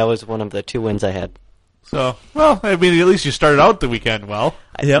that game. That was one of the 2 wins I had. So, at least you started out the weekend well.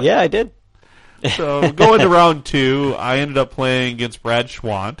 Yep. Yeah, I did. So going to round 2, I ended up playing against Brad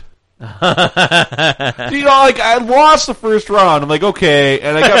Schwant. I lost the first round. I'm like, okay,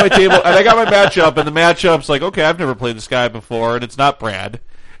 and I got my table, and I got my matchup, and the matchup's like, okay, I've never played this guy before, and it's not Brad.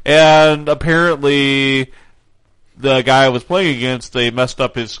 And apparently, the guy I was playing against, they messed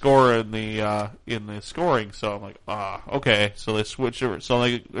up his score in the scoring. So I'm like, okay. So they switch over. So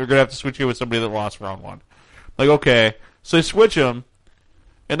they're gonna have to switch you with somebody that lost round 1. Like, okay. So they switch him,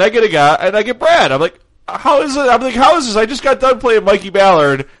 and I get a guy, and I get Brad. I'm like, how is it? I'm like, how is this? I just got done playing Mikey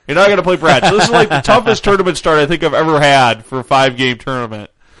Ballard, and now I got to play Brad. So this is like the toughest tournament start I think I've ever had for a 5-game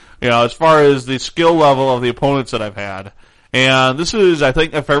tournament. as far as the skill level of the opponents that I've had. And this is, I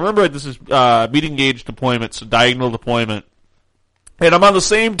think, if I remember right, this is medium gauge deployment, so diagonal deployment. And I'm on the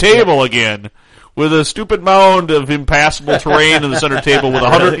same table again, with a stupid mound of impassable terrain in the center table with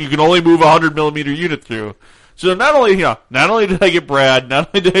 100. You can only move a 100mm unit through. So not only did I get Brad, not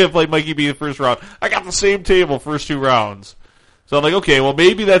only did I play Mikey B the first round, I got the same table first 2 rounds. So I'm like, okay, well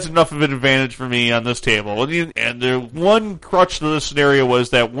maybe that's enough of an advantage for me on this table. And the one crutch to this scenario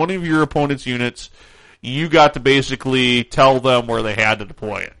was that one of your opponent's units, you got to basically tell them where they had to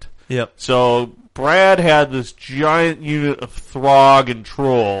deploy it. Yep. So Brad had this giant unit of Throg and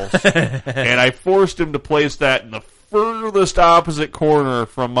Trolls, and I forced him to place that in the furthest opposite corner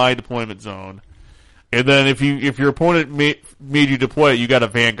from my deployment zone. And then if your opponent made you deploy it, you got a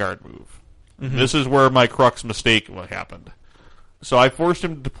Vanguard move. Mm-hmm. This is where my crux mistake happened. So I forced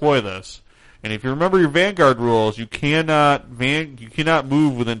him to deploy this. And if you remember your Vanguard rules, you cannot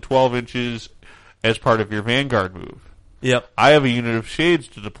move within 12 inches as part of your Vanguard move. Yep. I have a unit of Shades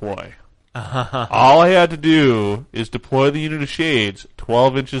to deploy. All I had to do is deploy the unit of Shades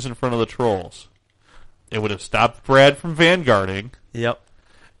 12 inches in front of the Trolls. It would have stopped Brad from Vanguarding. Yep.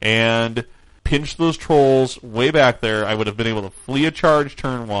 And pinched those Trolls way back there. I would have been able to flee a charge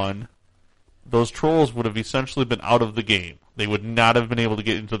turn 1. Those Trolls would have essentially been out of the game. They would not have been able to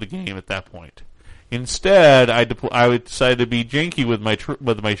get into the game at that point. Instead, I decided to be janky with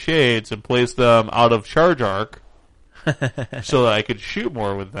my Shades and place them out of charge arc so that I could shoot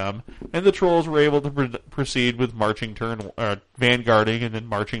more with them. And the Trolls were able to proceed with vanguarding and then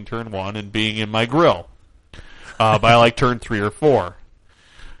marching turn 1 and being in my grill by like turn 3 or 4.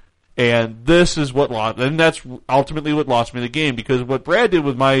 And this is what lost, and that's ultimately what lost me the game, because what Brad did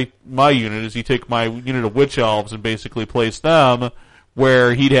with my unit is he took my unit of Witch Elves and basically placed them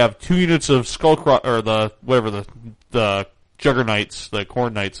where he'd have 2 units of or the Juggernauts, the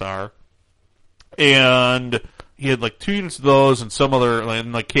Corn Knights are, and he had like 2 units of those and some other,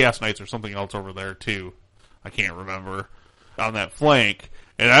 and like Chaos Knights or something else over there too. I can't remember, on that flank.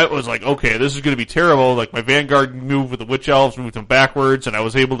 And I was like, okay, this is going to be terrible. Like, my Vanguard moved with the Witch Elves, moved them backwards, and I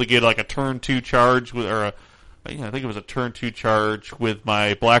was able to get like a turn 2 charge I think it was a turn 2 charge with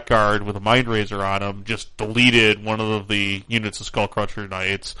my Blackguard with a Mind Razor on him, just deleted one of the units of Skullcrusher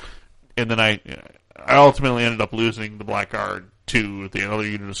Knights. And then I ultimately ended up losing the Blackguard to the other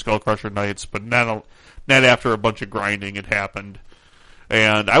unit of Skullcrusher Knights, but not after a bunch of grinding had happened.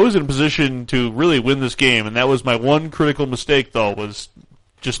 And I was in a position to really win this game, and that was my one critical mistake, though, was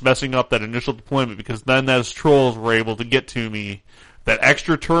just messing up that initial deployment, because then those Trolls were able to get to me. That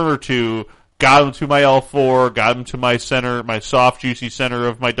extra turn or 2 got them to my L4, got them to my center, my soft, juicy center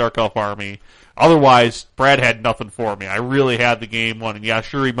of my Dark Elf army. Otherwise, Brad had nothing for me. I really had the game won. And yeah,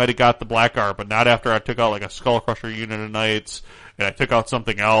 sure, he might have got the Blackguard, but not after I took out like a Skullcrusher unit of Knights, and I took out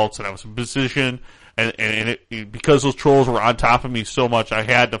something else, and I was in position. And because those Trolls were on top of me so much, I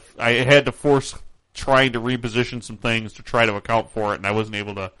had to force trying to reposition some things to try to account for it, and I wasn't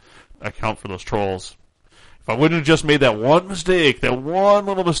able to account for those Trolls. If I wouldn't have just made that one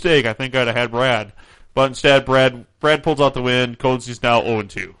little mistake, I think I'd have had Brad. But instead, Brad pulls out the win. Codesy's now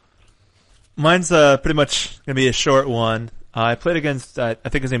 0-2. Mine's pretty much going to be a short one. I played against, I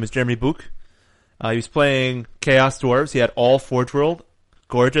think his name is Jeremy Book. He was playing Chaos Dwarves. He had all Forge World.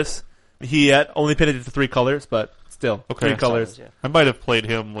 Gorgeous. He had only pitted it to 3 colors, but still, okay. 3 colors. Yeah. I might have played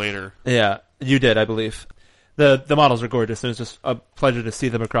him later. Yeah, you did, I believe. The models are gorgeous. It was just a pleasure to see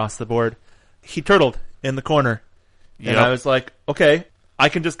them across the board. He turtled in the corner. And I was like, okay, I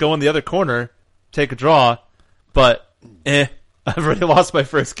can just go in the other corner, take a draw, but I've already lost my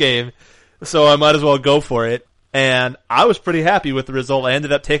first game, so I might as well go for it. And I was pretty happy with the result. I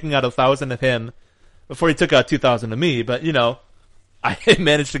ended up taking out 1,000 of him before he took out 2,000 of me, but I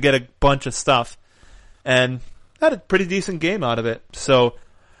managed to get a bunch of stuff and had a pretty decent game out of it. So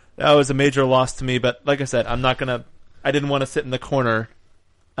that was a major loss to me, but like I said, I didn't want to sit in the corner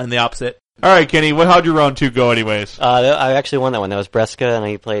on the opposite. All right, Kenny, how'd your round 2 go anyways? I actually won that one. That was Breska, and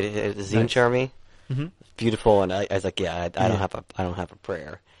he played Zinch Army. Mm-hmm. Beautiful, and I was like, I don't have a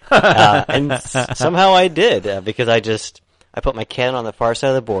prayer. And somehow I did, because I put my cannon on the far side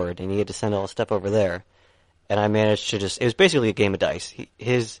of the board, and he had to send all the stuff over there. And I managed to it was basically a game of dice.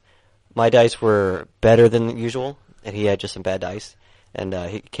 My dice were better than usual, and he had just some bad dice. And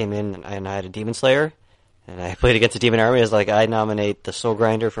he came in, and I had a Demon Slayer, and I played against a Demon Army. I was like, I nominate the Soul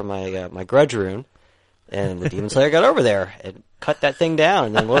Grinder for my Grudge Rune, and the Demon Slayer got over there and cut that thing down.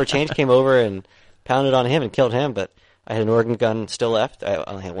 And then Lord of Change came over and pounded on him and killed him, but I had an organ gun still left. I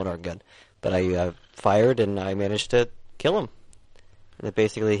only had one organ gun, but I fired, and I managed to kill him. And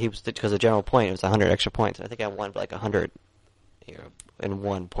basically, because the general point, it was 100 extra points. I think I won like 100 in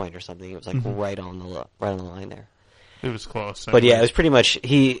 1 point or something. It was like right on the line there. It was close. But yeah, it was pretty much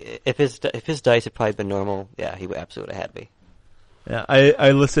if his dice had probably been normal, yeah, he absolutely would have had me. Yeah,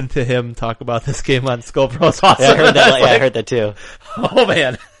 I listened to him talk about this game on Skull Bros. Awesome. Yeah, I heard that. I heard that too. Oh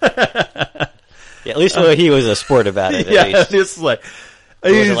man. Yeah, at least he was a sport about it. Yeah, at least. it's like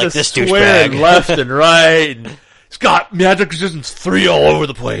He's he's like just this swearing douchebag. left and right, and he's got magic resistance 3 all over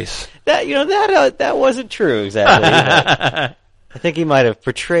the place. That wasn't true exactly. But I think he might have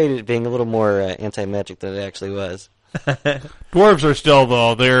portrayed it being a little more anti-magic than it actually was. Dwarves are still,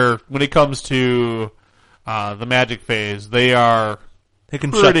 though, when it comes to the magic phase, they are They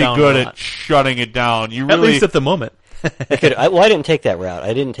can shut pretty down good a at lot. shutting it down. You At really, least at the moment. I didn't take that route.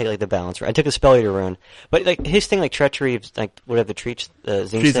 I didn't take like the balance route. I took the spell eater rune, but like his thing, like treachery, like whatever the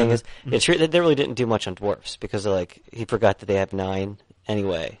Zing's thing is, that really didn't do much on dwarfs because like he forgot that they have 9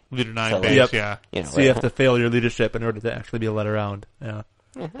 anyway. leader 9 So, base, Yep. yeah. You know, So you have to fail your leadership in order to actually be led around. Yeah.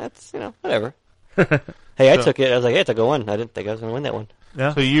 Yeah, that's whatever. Hey, I So- took it. I was like, hey, I took a 1. I didn't think I was going to win that one.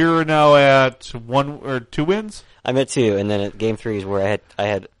 Yeah. So you're now at 1 or 2 wins? I'm at 2, and then at game 3 is where I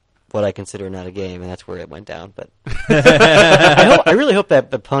had what I consider not a game, and that's where it went down. But I really hope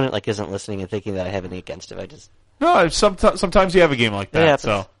that opponent like isn't listening and thinking that I have anything against him. I just No, sometimes you have a game like that. Yeah,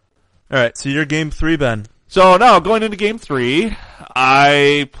 So All right. So you're game 3, Ben. now going into game 3,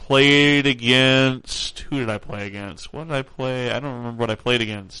 I played against. Who did I play against? What did I play? I don't remember what I played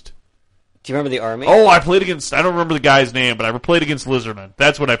against. do you remember the army? Oh, I played against. I don't remember the guy's name, but I played against Lizardman.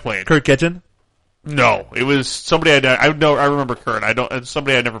 That's what I played. Kurt Kitchen. No, it was somebody I remember Kurt. It's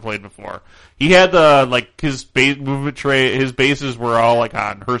somebody I never played before. He had his base movement tray. His bases were all like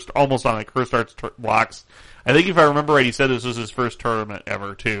on almost on like Hearst Arts blocks. I think if I remember right, he said this was his first tournament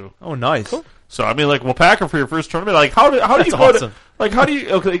ever too. Oh, nice. Cool. So I mean, like, Packer for your first tournament, like, how do you That's go awesome. to like how do you?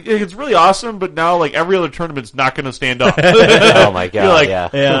 Okay, it's really awesome, but now like every other tournament's not going to stand up. Oh my god! You're like,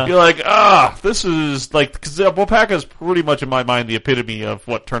 Yeah. You're like, this is like because Wapaka is pretty much in my mind the epitome of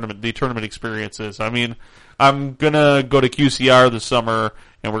what the tournament experience is. I mean, I'm gonna go to QCR this summer,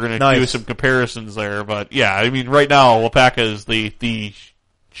 and we're gonna do Nice. some comparisons there. But yeah, I mean, right now Wapaka is the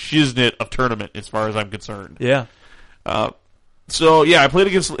shiznit of tournament as far as I'm concerned. Yeah. So yeah, I played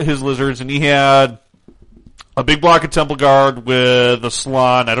against his lizards, and he had a big block of Temple Guard with a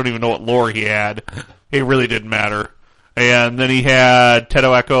Salon. I don't even know what lore he had. It really didn't matter. And then he had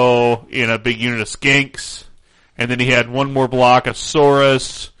Teto Echo in a big unit of Skinks, and then he had one more block of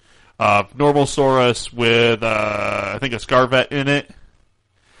Saurus, normal Saurus with I think a Scarvet in it.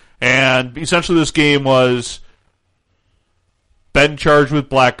 And essentially, this game was Ben charged with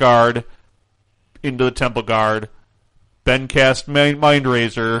Blackguard into the Temple Guard. Ben cast Mind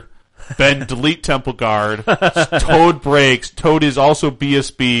Razor. Ben delete Temple Guard. Toad breaks. Toad is also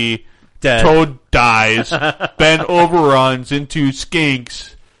BSB. Dead. Toad dies. Ben overruns into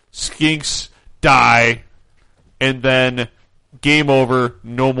Skinks. Skinks die. And then game over.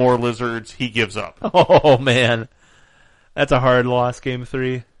 No more lizards. He gives up. Oh man, that's a hard loss. Game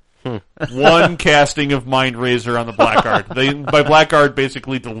 3. One casting of Mind Razor on the Blackguard. By Blackguard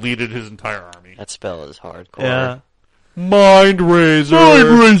basically deleted his entire army. That spell is hardcore. Yeah. Mind Razor.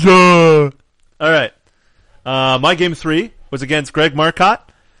 All right. My game 3 was against Greg Marcotte.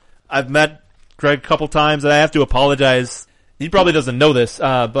 I've met Greg a couple times, and I have to apologize. He probably doesn't know this,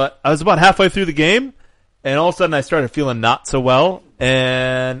 but I was about halfway through the game, and all of a sudden I started feeling not so well,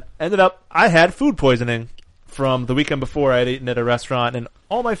 and ended up I had food poisoning from the weekend before. I had eaten at a restaurant, and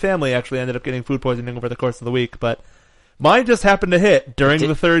all my family actually ended up getting food poisoning over the course of the week, but mine just happened to hit during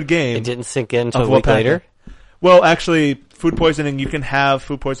the third game. It didn't sink in until of a week Wapaka. later. Well, actually, food poisoning, you can have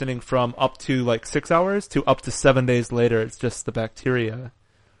food poisoning from up to like 6 hours to up to 7 days later. It's just the bacteria.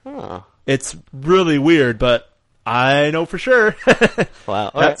 Oh, It's really weird, but I know for sure.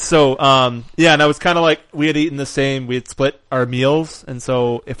 wow. All right. So, yeah, and I was kind of like, we had eaten the same, we had split our meals, and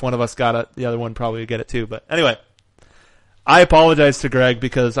so if one of us got it, the other one probably would get it too. But anyway, I apologize to Greg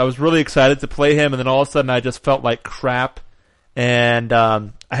because I was really excited to play him, and then all of a sudden I just felt like crap. And I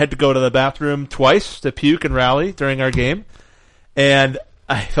had to go to the bathroom twice to puke and rally during our game. And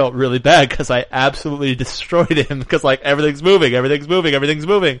I felt really bad because I absolutely destroyed him because like everything's moving.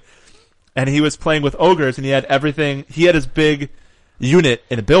 And he was playing with ogres and he had everything. He had his big unit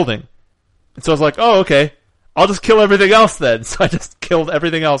in a building. And so I was like, oh, okay. I'll just kill everything else then. So I just killed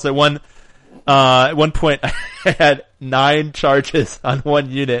everything else. At one point I had 9 charges on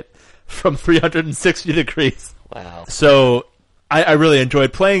one unit from 360 degrees. Wow. So I really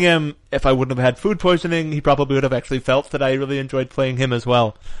enjoyed playing him. If I wouldn't have had food poisoning, he probably would have actually felt that I really enjoyed playing him as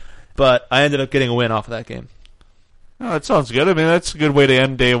well. But I ended up getting a win off of that game. Oh, that sounds good. I mean, that's a good way to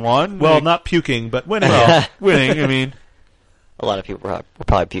end day one. Well, Like, not puking, but winning. well, winning. I mean, a lot of people were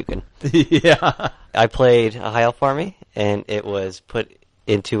probably puking. Yeah. I played a High Elf army, and it was put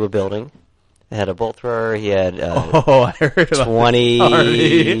into a building. It had a bolt thrower. He had I heard about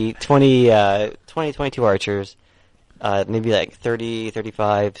 22 archers, maybe like 30,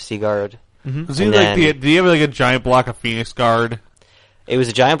 35 Sea Guard. Does he do you have like a giant block of Phoenix Guard? It was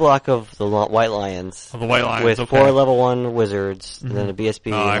a giant block of the White Lions. Of the White Lions, with okay. 4 level 1 wizards, and then a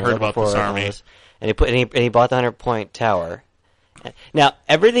BSB. Oh, I and heard level about 4 this army. armors. And he bought the 100-point tower. Now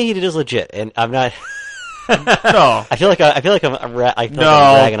everything he did is legit, and I'm not. No. I feel like I'm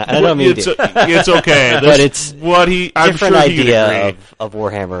bragging. I don't mean to. It's okay. But it's what I'm different sure he would idea agree. of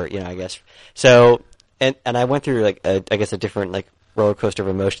Warhammer, I guess. So, and I went through like a different like roller coaster of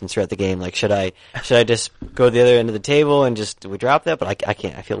emotions throughout the game. Like, should I just go to the other end of the table and just we drop that? But I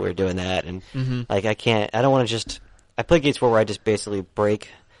can't. I feel weird doing that, and like I can't. I don't want to just. I play Gates 4 where I just basically break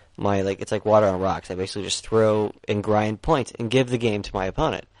my it's like water on rocks. I basically just throw and grind points and give the game to my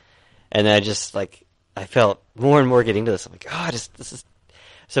opponent, and then I felt more and more getting to this. I'm like, this is.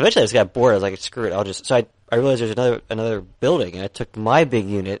 So eventually I just got bored. I was like, screw it. So I realized there's another building, and I took my big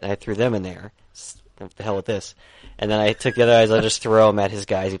unit and I threw them in there. What the hell with this? And then I took the other guys. I just throw them at his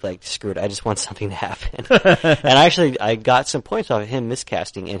guys. He'd be like, screw it. I just want something to happen. And I got some points off of him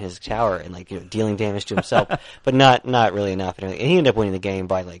miscasting in his tower and dealing damage to himself, but not really enough. And he ended up winning the game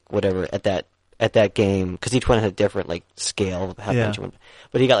by whatever at that game, because each one had a different scale of how much you won.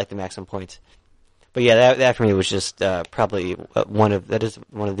 But he got the maximum points. But yeah, that for me was just probably one of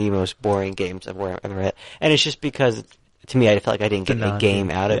the most boring games I've ever had. And it's just because to me I felt like I didn't get a game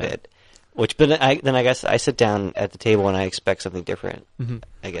out of it. But then I guess I sit down at the table and I expect something different. Mm-hmm.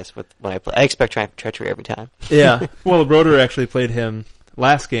 I guess when I play, I expect treachery every time. Yeah. Well, Broder actually played him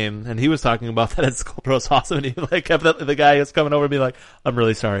last game, and he was talking about that at Skullbro was awesome, and he kept the guy was coming over and be like, "I'm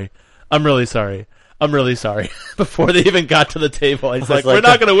really sorry. I'm really sorry. I'm really sorry." Before they even got to the table, he's like, "We're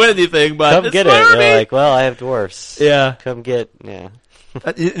not going to win anything, but come get it." They're like, "Well, I have dwarfs. Yeah, come get." Yeah.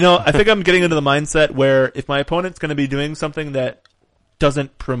 I think I'm getting into the mindset where if my opponent's going to be doing something that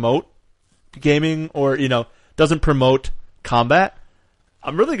doesn't promote gaming or doesn't promote combat,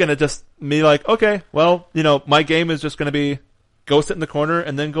 I'm really going to just be like, okay, well, my game is just going to be go sit in the corner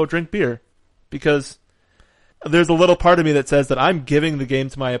and then go drink beer, because there's a little part of me that says that I'm giving the game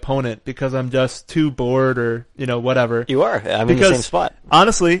to my opponent because I'm just too bored or whatever. You are. I'm in the same spot.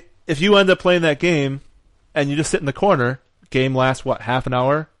 Honestly, if you end up playing that game and you just sit in the corner, game lasts half an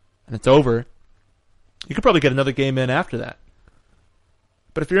hour and it's over, you could probably get another game in after that.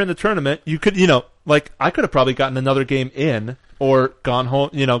 But if you're in the tournament, you could, I could have probably gotten another game in or gone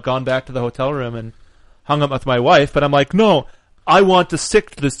home, gone back to the hotel room and hung up with my wife. But I'm like, no, I want to stick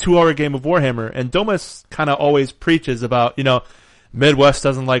to this 2-hour game of Warhammer. And Domus kind of always preaches about, Midwest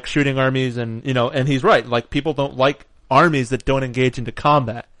doesn't like shooting armies, and, and he's right. People don't like armies that don't engage into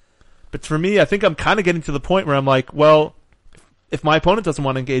combat. But for me, I think I'm kind of getting to the point where I'm like, well, if my opponent doesn't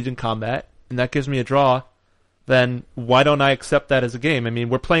want to engage in combat and that gives me a draw, then why don't I accept that as a game? I mean,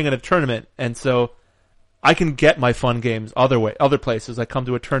 we're playing in a tournament, and so I can get my fun games other places. I come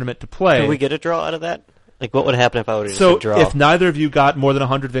to a tournament to play. Can we get a draw out of that? What would happen if I would have just draw? So if neither of you got more than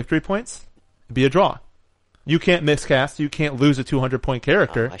 100 victory points, it'd be a draw. You can't miscast. You can't lose a 200-point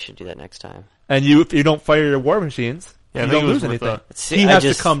character. I should do that next time. And if you don't fire your war machines, you don't lose anything. He has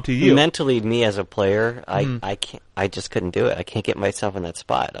to come to you. Mentally, me as a player, I can't. I just couldn't do it. I can't get myself in that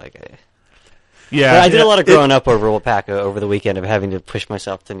spot. Yeah, but I did a lot of growing up over Wolpaca over the weekend of having to push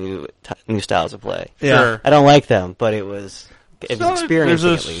myself to new styles of play. Yeah. Sure. I don't like them, but it was experiencing There's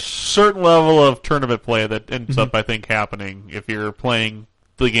at least. Certain level of tournament play that ends up, I think, happening if you're playing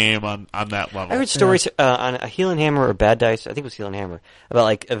the game on that level. I heard stories on a Heel and Hammer or Bad Dice, I think it was Heel and Hammer,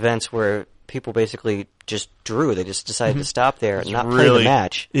 about events where people basically just drew. They just decided to stop there and not play the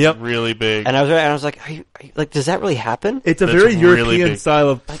match. Yep. Really big. And I was like, are you, does that really happen? It's a That's very really European big. style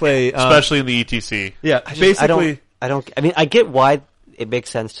of play. Especially in the ETC. Yeah, I get why it makes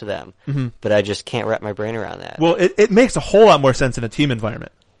sense to them, but I just can't wrap my brain around that. Well, it makes a whole lot more sense in a team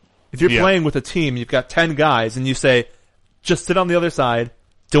environment. If you're Yeah. playing with a team, you've got 10 guys, and you say, just sit on the other side,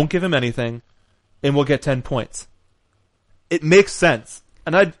 don't give him anything, and we'll get 10 points. It makes sense.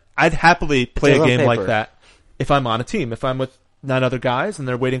 And I'd happily play a game like that if I'm on a team. If I'm with 9 other guys and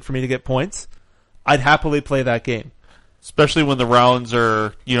they're waiting for me to get points, I'd happily play that game. Especially when the rounds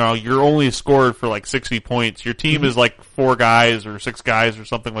are, you're only scored for 60 points. Your team is 4 guys or 6 guys or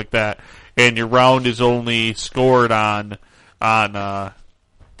something like that, and your round is only scored on the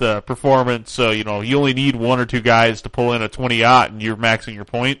performance. So you only need one or two guys to pull in a 20-aught, and you're maxing your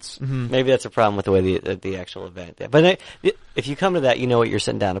points. Mm-hmm. Maybe that's a problem with the way the actual event. But if you come to that, you know what you're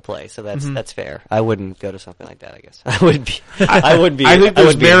sitting down to play, so that's fair. I wouldn't go to something like that. I guess I wouldn't be. I wouldn't be. I think I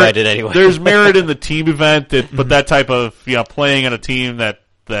there's wouldn't be merit. invited anyway. There's merit in the team event, but that type of playing on a team that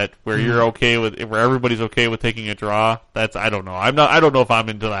where you're okay with, where everybody's okay with taking a draw. That's I don't know. I don't know if I'm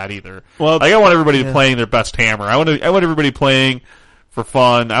into that either. Well, I want everybody playing their best hammer. I want everybody playing for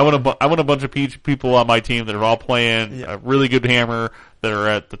fun. I want a bunch of people on my team that are all playing a really good hammer, that are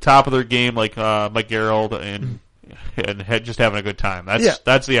at the top of their game, like Mike Gerald, and just having a good time.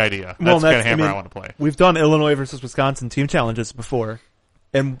 That's the idea. That's the kind of hammer I want to play. We've done Illinois versus Wisconsin team challenges before,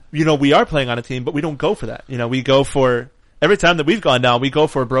 and we are playing on a team, but we don't go for that. We go for every time that we've gone down, we go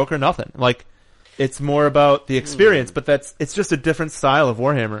for a broke or nothing. Like, it's more about the experience, but it's just a different style of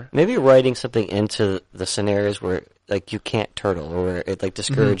Warhammer. Maybe writing something into the scenarios where like you can't turtle, or where it like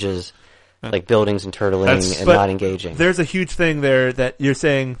discourages like buildings and turtling and not engaging. There's a huge thing there that you're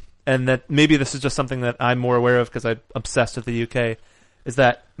saying, and that maybe this is just something that I'm more aware of because I'm obsessed with the UK, is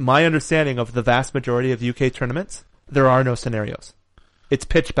that my understanding of the vast majority of UK tournaments, there are no scenarios. It's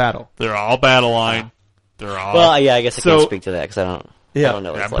pitch battle. They're all battle line. They're all. Well, yeah, I guess I can't speak to that because I don't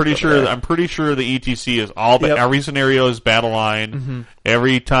know. I'm pretty sure the ETC is all. Every scenario is battle line.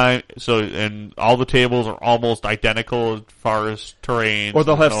 Every time. And all the tables are almost identical as far as terrain. Or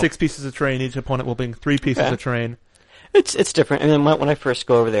they'll have 6 pieces of terrain. Each opponent will bring 3 pieces of terrain. It's different. I mean, when I first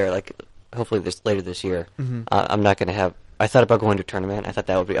go over there, like hopefully later this year, I'm not going to have. I thought about going to a tournament. I thought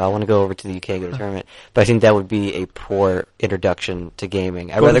that would be. I want to go over to the UK, go to a tournament, but I think that would be a poor introduction to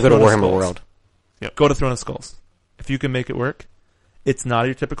gaming. I'd rather go to Warhammer World. Yep. Go to Throne of Skulls. If you can make it work, it's not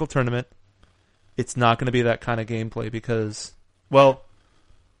your typical tournament. It's not going to be that kind of gameplay because, well,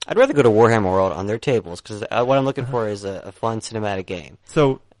 I'd rather go to Warhammer World on their tables because what I'm looking for is a fun cinematic game.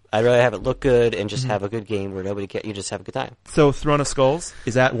 So I'd rather have it look good and just have a good game where you just have a good time. So Throne of Skulls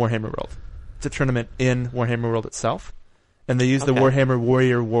is at Warhammer World. It's a tournament in Warhammer World itself, and they use the Warhammer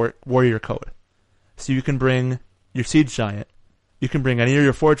Warrior Code. So you can bring your Siege Giant, you can bring any of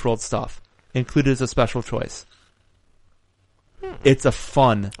your Forge World stuff, included as a special choice. It's a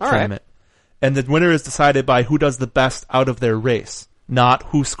fun tournament. And the winner is decided by who does the best out of their race, not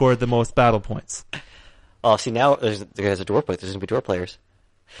who scored the most battle points. Oh, see, now there's a door player. There's going to be door players.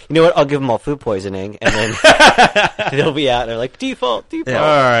 You know what? I'll give them all food poisoning, and then they'll be out, and they're like, default. Yeah.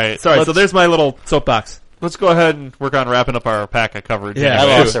 All right. Sorry, so there's my little soapbox. Let's go ahead and work on wrapping up our pack of coverage. Yeah,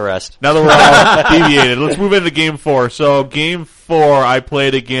 anyway. I lost the rest. Now that we're all deviated, let's move into Game 4. So, Game 4, I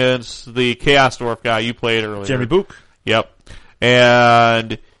played against the Chaos Dwarf guy you played earlier. Jeremy Book. Yep.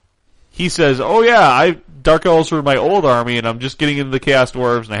 And he says, oh yeah, Dark Elves were my old army, and I'm just getting into the Chaos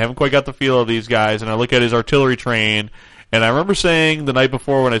Dwarves, and I haven't quite got the feel of these guys, and I look at his artillery train, and I remember saying the night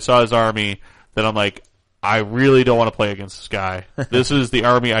before when I saw his army, that I'm like, I really don't want to play against this guy. This is the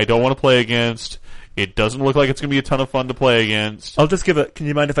army I don't want to play against. It doesn't look like it's going to be a ton of fun to play against. I'll just can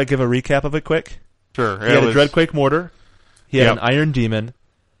you mind if I give a recap of it quick? Sure. He had a Dreadquake Mortar. He had an Iron Demon.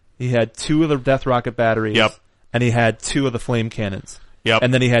 He had 2 of the Death Rocket batteries. Yep. And he had 2 of the Flame Cannons. Yep.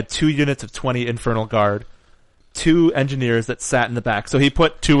 And then he had 2 units of 20 Infernal Guard. 2 Engineers that sat in the back. So he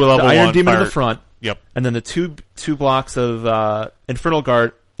put 2 level the Iron 1 Demon in fire. the front. Yep. And then the two blocks of Infernal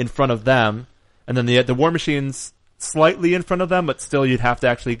Guard in front of them. And then the War Machines slightly in front of them, but still you'd have to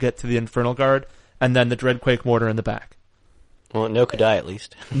actually get to the Infernal Guard. And then the Dreadquake Mortar in the back. Well, no Kadai at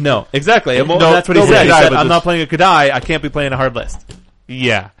least. No, exactly. And No, that's what he no said. He Kadai, said, but I'm this- not playing a Kadai. I can't be playing a hard list.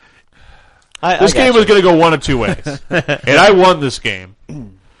 Yeah. This game was going to go one of 2 ways. And I won this game.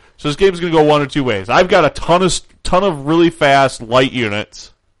 So this game's going to go one of 2 ways. I've got a ton of really fast light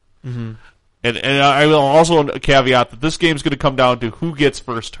units. Mm-hmm. And I will also caveat that this game's going to come down to who gets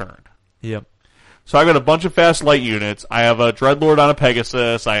first turn. Yep. So I've got a bunch of fast light units. I have a Dreadlord on a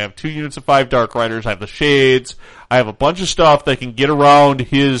Pegasus. I have 2 units of 5 Dark Riders. I have the Shades. I have a bunch of stuff that can get around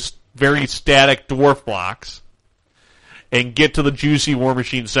his very static dwarf blocks and get to the juicy War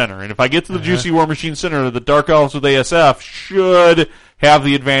Machine Center. And if I get to the juicy War Machine Center, the Dark Elves with ASF should have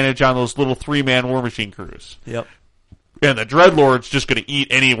the advantage on those little 3-man War Machine crews. Yep. And the Dreadlord's just going to eat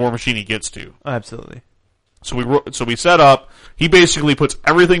any War Machine he gets to. Absolutely. So we set up. He basically puts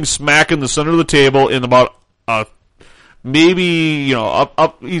everything smack in the center of the table in about maybe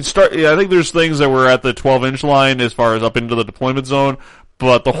up. He'd start. I think there's things that were at the 12-inch line as far as up into the deployment zone,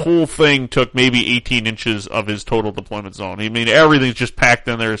 but the whole thing took maybe 18 inches of his total deployment zone. I mean, everything's just packed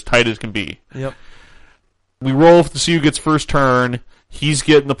in there as tight as can be. Yep. We roll to see who gets first turn. He's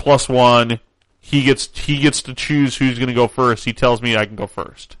getting the +1. He gets to choose who's going to go first. He tells me I can go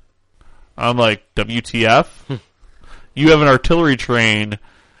first. I'm like, WTF? You have an artillery train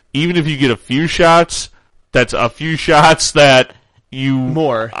even if you get a few shots, that's a few shots that you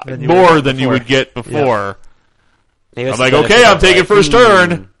More than you would get before. Maybe it's I'm like, the okay, benefit I'm of, taking first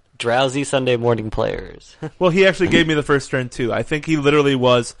turn. Drowsy Sunday morning players. Well, he actually gave me the first turn too. I think he literally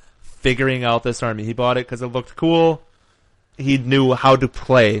was figuring out this army. He bought it because it looked cool. He knew how to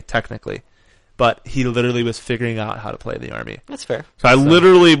play technically, but he literally was figuring out how to play the army. That's fair. So I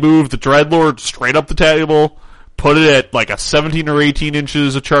literally moved the Dreadlord straight up the table, put it at like a 17 or 18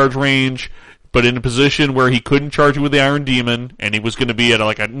 inches of charge range, but in a position where he couldn't charge it with the Iron Demon, and he was going to be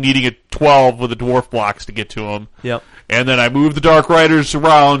at needing a 12 with the Dwarf blocks to get to him. Yep. And then I moved the Dark Riders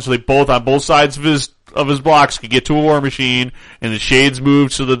around so they both on both sides of his blocks could get to a War Machine, and the Shades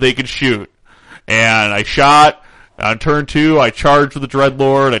moved so that they could shoot. And I shot. On turn 2, I charged with the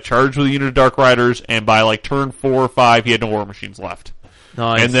Dreadlord, I charged with a unit of Dark Riders, and by like turn 4 or 5, he had no War Machines left.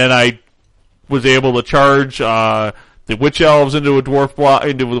 Nice. And then I was able to charge the Witch Elves into a dwarf block,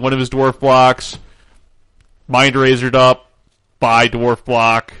 into one of his dwarf blocks, Mind Razored up, buy dwarf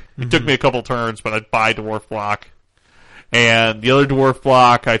block. It took me a couple turns, but I'd buy dwarf block. And the other dwarf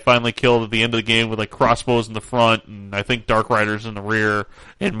block I finally killed at the end of the game with like crossbows in the front and I think Dark Riders in the rear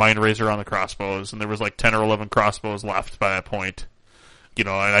and Mind Razor on the crossbows. And there was like 10 or 11 crossbows left by that point. And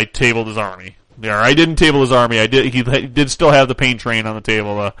I tabled his army. Yeah, I didn't table his army. He did still have the Pain Train on the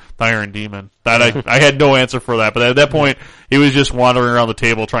table, the Iron Demon. That I had no answer for that. But at that point, he was just wandering around the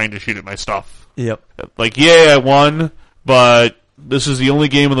table trying to shoot at my stuff. Yep. Like, yeah, I won, but this is the only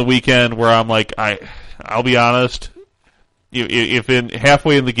game of the weekend where I'm like, I'll be honest. If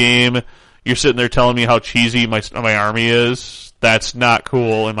halfway in the game you're sitting there telling me how cheesy my army is, that's not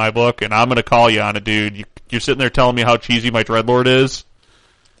cool in my book, and I'm gonna call you on it, dude. You're sitting there telling me how cheesy my Dreadlord is.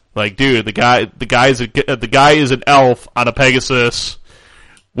 Like, dude, the guy is an elf on a Pegasus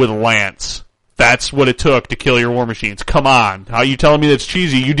with a lance. That's what it took to kill your War Machines. Come on, how are you telling me that's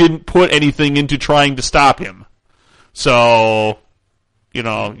cheesy? You didn't put anything into trying to stop him. So, you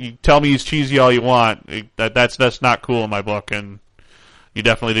tell me he's cheesy all you want. That's not cool in my book, and you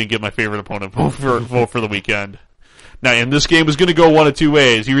definitely didn't get my favorite opponent vote for the weekend. Now, and this game was going to go one of two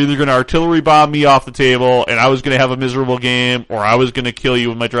ways. You're either going to artillery bomb me off the table, and I was going to have a miserable game, or I was going to kill you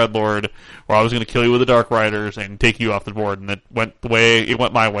with my Dreadlord, or I was going to kill you with the Dark Riders and take you off the board, and it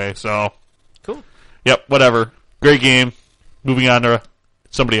went my way. So, cool. Yep, whatever. Great game. Moving on to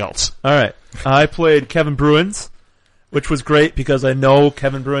somebody else. All right. I played Kevin Bruins, which was great because I know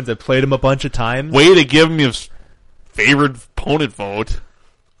Kevin Bruins. I played him a bunch of times. Way to give him his favorite opponent vote.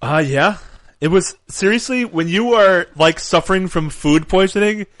 Yeah. It was, seriously, when you are, suffering from food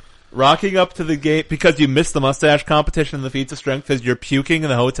poisoning, rocking up to the gate because you missed the mustache competition in the feats of strength because you're puking in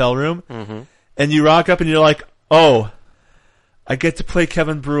the hotel room, and you rock up and you're like, oh, I get to play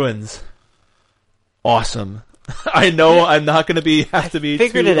Kevin Bruins. Awesome. I know I'm not going to have to be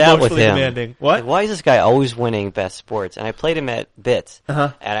figured too it out with emotionally him. demanding. What? Like, why is this guy always winning best sports? And I played him at Bits,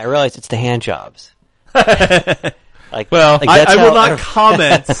 and I realized it's the hand jobs. I will not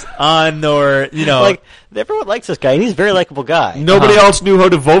comment on like everyone likes this guy, and he's a very likable guy. Nobody else knew who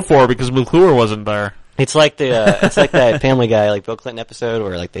to vote for because McClure wasn't there. It's like it's like that Family Guy, Bill Clinton episode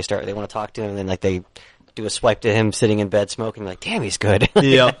where they want to talk to him, and then they do a swipe to him sitting in bed smoking. Like, damn, he's good.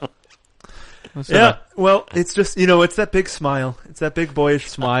 Yeah. Yeah, well, it's just, it's that big smile. It's that big boyish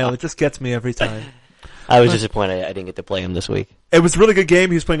smile. It just gets me every time. I was disappointed I didn't get to play him this week. It was a really good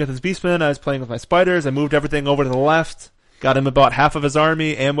game. He was playing with his Beastmen. I was playing with my Spiders. I moved everything over to the left. Got him about half of his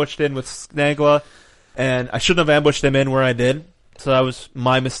army, ambushed in with Snagla. And I shouldn't have ambushed him in where I did. So that was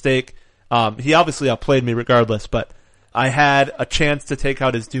my mistake. He obviously outplayed me regardless, but I had a chance to take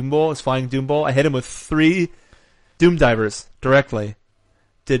out his Doom Bowl, his flying Doom Bowl. I hit him with 3 Doom Divers directly.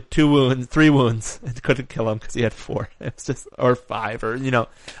 Did 3 wounds, and couldn't kill him because he had 4. It's just, or 5,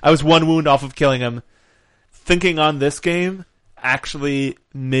 I was 1 wound off of killing him. Thinking on this game actually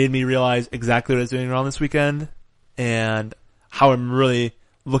made me realize exactly what I was doing wrong this weekend, and how I'm really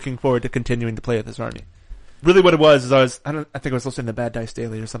looking forward to continuing to play with this army. Really what it was is I think I was listening to Bad Dice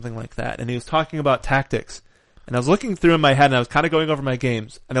Daily or something like that, and he was talking about tactics. And I was looking through in my head, and I was kind of going over my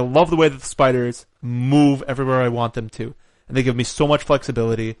games, and I love the way that the Spiders move everywhere I want them to. And they give me so much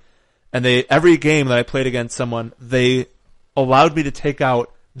flexibility. And every game that I played against someone, they allowed me to take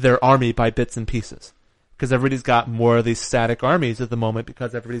out their army by bits and pieces. Because everybody's got more of these static armies at the moment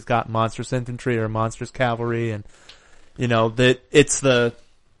because everybody's got monstrous infantry or monstrous cavalry, and that it's the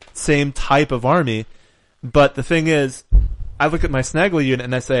same type of army. But the thing is, I look at my Snaggle unit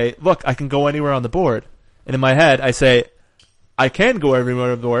and I say, look, I can go anywhere on the board. And in my head, I say, I can go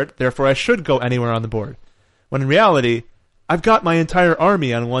everywhere on the board, therefore I should go anywhere on the board. When in reality, I've got my entire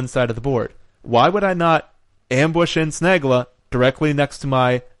army on one side of the board. Why would I not ambush in Snagla directly next to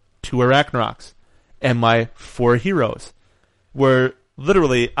my 2 Arachnocs and my 4 heroes, where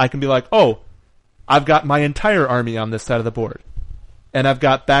literally I can be like, oh, I've got my entire army on this side of the board, and I've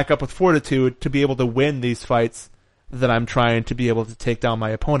got backup with Fortitude to be able to win these fights that I'm trying to be able to take down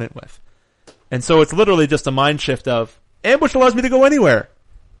my opponent with. And so it's literally just a mind shift of, ambush allows me to go anywhere.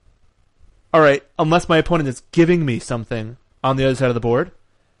 Alright, unless my opponent is giving me something on the other side of the board,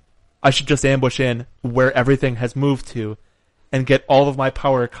 I should just ambush in where everything has moved to and get all of my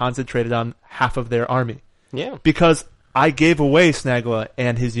power concentrated on half of their army. Yeah. Because I gave away Snagla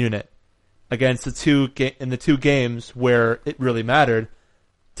and his unit against in the 2 games where it really mattered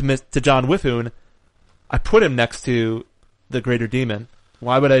to John Wifoon. I put him next to the Greater Demon.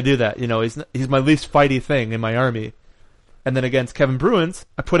 Why would I do that? You know, he's my least fighty thing in my army. And then against Kevin Bruins,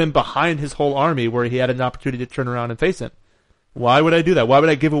 I put him behind his whole army where he had an opportunity to turn around and face him. Why would I do that? Why would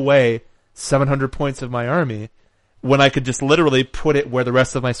I give away 700 points of my army when I could just literally put it where the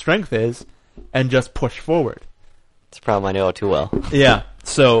rest of my strength is and just push forward? It's a problem I know too well. Yeah.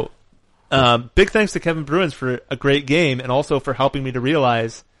 So, big thanks to Kevin Bruins for a great game and also for helping me to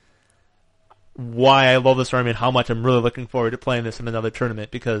realize why I love this army and how much I'm really looking forward to playing this in another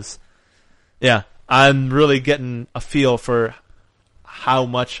tournament, because, yeah, I'm really getting a feel for how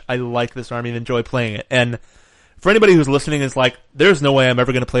much I like this army and enjoy playing it. And for anybody who's listening is like, there's no way I'm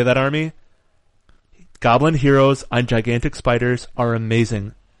ever going to play that army, Goblin Heroes on Gigantic Spiders are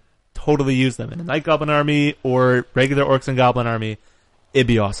amazing. Totally use them in a Night Goblin army or regular Orcs and Goblin army. It'd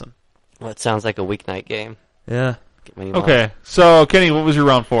be awesome. Well, it sounds like a weeknight game. Yeah. Okay, so Kenny, what was your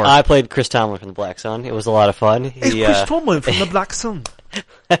round 4? I played Chris Tomlin from the Black Sun. It was a lot of fun. It's Chris Tomlin from the Black Sun.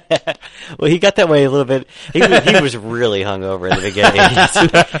 Well, he got that way a little bit. He was really hungover in the beginning,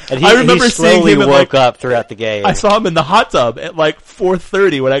 and I remember he seeing slowly him woke up throughout the game. I saw him in the hot tub at like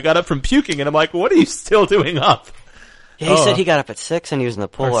 4:30 when I got up from puking, and I'm like, "What are you still doing up?" Yeah, he said he got up at 6 and he was in the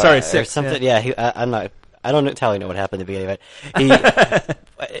pool. Sorry, 6 or 6. something. Yeah, I'm not. I don't entirely know what happened at the beginning, but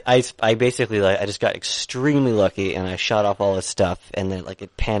I basically I just got extremely lucky and I shot off all his stuff and then like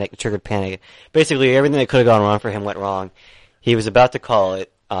it triggered panic. Basically everything that could have gone wrong for him went wrong. He was about to call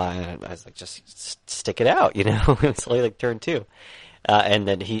it. And I was like, just stick it out, you know. It's only like turn 2, and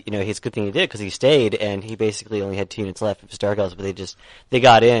then it's a good thing he did because he stayed and he basically only had 2 units left of his Dark Elves, but they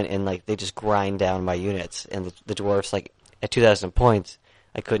got in and like they just grind down my units and the dwarfs like at 2,000 points.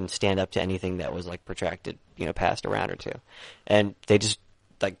 I couldn't stand up to anything that was like protracted, past a round or 2, and they just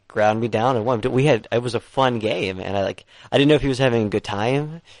like ground me down and won. It was a fun game, and I didn't know if he was having a good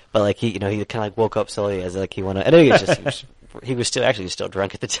time, but like he kind of like woke up slowly as like he wanted. I think it's just he was still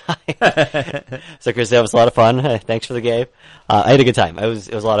drunk at the time. So Chris, that was a lot of fun. Thanks for the game. I had a good time. It was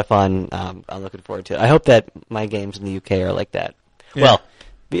a lot of fun. I'm looking forward to it. I hope that my games in the UK are like that. Yeah.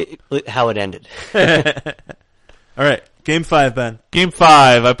 Well, how it ended. All right. Game 5, Ben. Game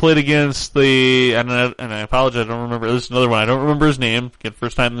 5, I played against and I apologize, I don't remember, this is another one, I don't remember his name. Again,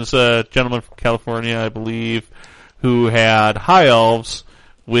 first time this gentleman from California, I believe, who had High Elves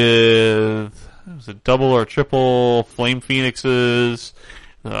with, was it double or triple Flame Phoenixes,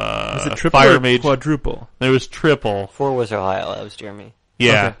 was it triple Fire or Mage. quadruple? There was triple. 4 was Ohio, that was Jeremy.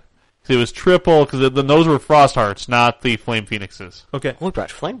 Yeah. Okay. So it was triple, because those were Frost Hearts, not the Flame Phoenixes. Okay. Oh, we brought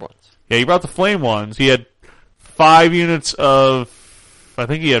flame ones. Yeah, he brought the Flame ones. He had 5 units of, I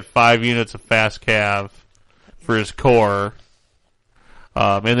think he had 5 units of Fast Cav for his core.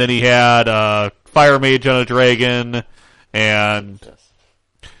 And then he had Fire Mage on a Dragon, and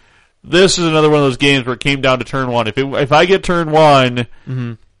this is another one of those games where it came down to turn 1. If I get turn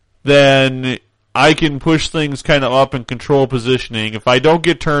 1, then I can push things kind of up and control positioning. If I don't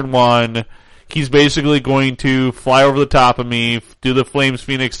get turn 1, he's basically going to fly over the top of me, do the Flames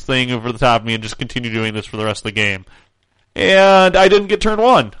Phoenix thing over the top of me, and just continue doing this for the rest of the game. And I didn't get turn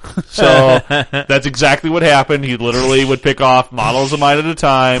 1. So that's exactly what happened. He literally would pick off models of mine at a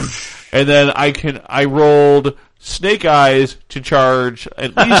time, and then I rolled Snake Eyes to charge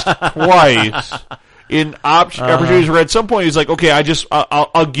at least twice in opportunities where at some point he's like, okay,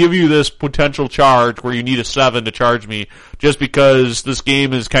 I'll give you this potential charge where you need a 7 to charge me just because this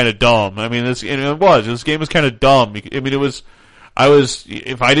game is kind of dumb. I mean, this game is kind of dumb. I mean,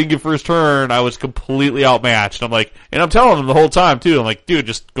 if I didn't get first turn, I was completely outmatched. I'm telling him the whole time too. I'm like, dude,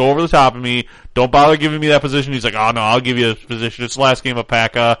 just go over the top of me. Don't bother giving me that position. He's like, oh no, I'll give you a position. It's the last game of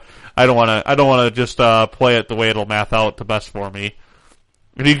PACA. I don't want to just play it the way it'll math out the best for me.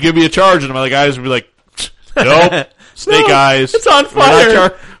 And he'd give me a charge, and my guys would be like, nope, Snake Eyes. It's on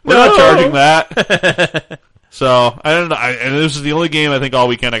fire. We're not charging that. So, I don't know. And this is the only game I think all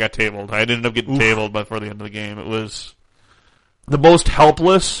weekend I got tabled. I ended up getting tabled before the end of the game. It was the most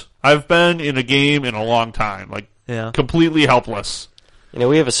helpless I've been in a game in a long time. Completely helpless. You know,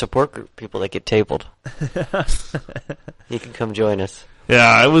 we have a support group of people that get tabled. You can come join us.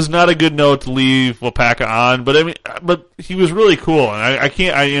 Yeah, it was not a good note to leave Wapaka on, but I mean, but he was really cool, and I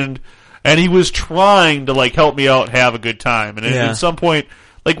can't, and he was trying to like help me out and have a good time, and at some point,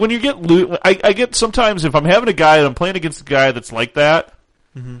 like when you get I get sometimes if I'm having a guy and I'm playing against a guy that's like that,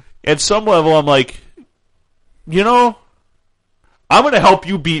 at some level I'm like, you know, I'm going to help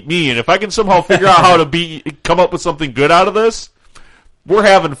you beat me, and if I can somehow figure out how to come up with something good out of this, we're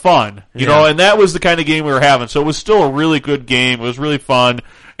having fun, you know, and that was the kind of game we were having. So it was still a really good game. It was really fun,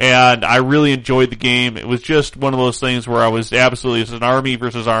 and I really enjoyed the game. It was just one of those things where I was absolutely, it's an army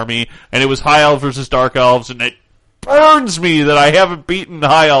versus army, and it was high elves versus dark elves, and it burns me that I haven't beaten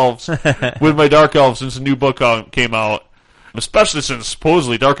high elves with my dark elves since the new book came out, especially since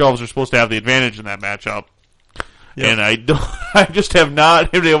supposedly dark elves are supposed to have the advantage in that matchup. Yep. And I just have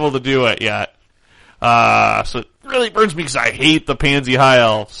not been able to do it yet. So it really burns me because I hate the pansy high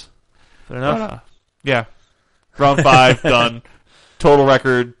elves. Fair enough. Yeah. Round 5 done. Total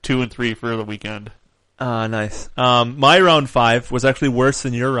record 2 and 3 for the weekend. Nice. My round 5 was actually worse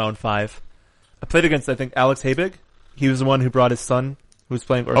than your round 5. I played against, I think, Alex Habig. He was the one who brought his son, who was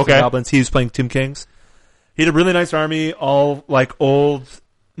playing Earth Goblins. He was playing Tomb Kings. He had a really nice army, all like old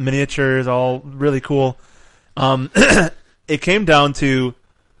miniatures, all really cool. It came down to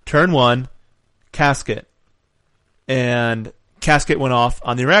turn 1, Casket. And Casket went off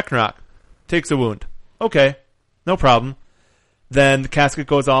on the Arachnarok. Takes a wound. Okay, no problem. Then the Casket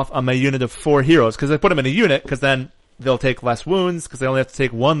goes off on my unit of 4 heroes, because I put them in a unit, because then they'll take less wounds, because they only have to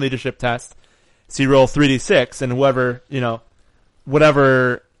take 1 leadership test. So you roll 3d6, and whoever, you know,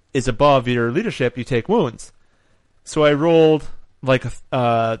 whatever is above your leadership, you take wounds. So I rolled like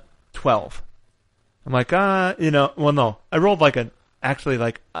a 12. I'm like, you know, well, no. I rolled like a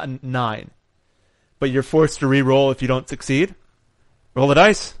 9. But you're forced to re-roll if you don't succeed. Roll the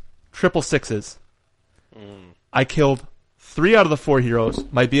dice. Triple 6s. I killed 3 out of the 4 heroes.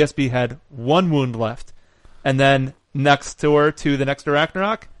 My BSB had 1 wound left. And then next door to the next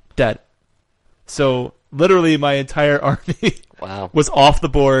Arachnarok, dead. So literally my entire army was off the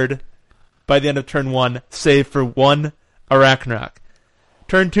board by the end of turn 1, save for 1 Arachnarok.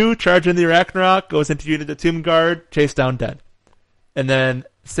 Turn 2, charge in the Arachnarok, goes into unit of Tomb Guard, chase down dead. And then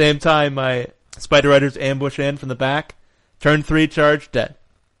same time my Spider Riders ambush in from the back. Turn 3, charge, dead.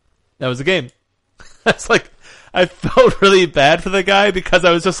 That was the game. That's like, I felt really bad for the guy because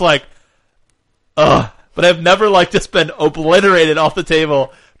I was just like, ugh. But I've never like just been obliterated off the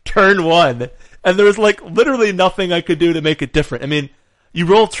table turn 1. And there was like literally nothing I could do to make it different. I mean, you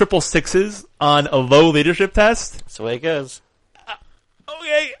roll triple 6s on a low leadership test. That's the way it goes.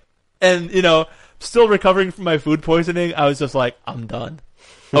 Okay. And, you know, still recovering from my food poisoning, I was just like, I'm done.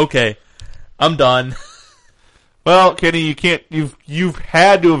 Okay. I'm done. Well, Kenny, you can't. You've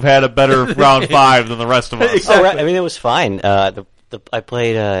had to have had a better round 5 than the rest of us. Exactly. Oh, right. I mean, it was fine. I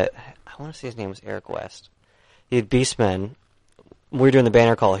played. I want to say his name was Eric West. He had Beastmen. When we were doing the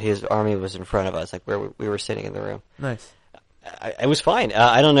banner call, his army was in front of us, like where we were sitting in the room. Nice. I was fine.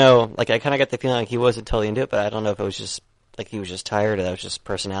 I don't know. Like I kind of got the feeling like he wasn't totally into it, but I don't know if it was just like he was just tired or that was just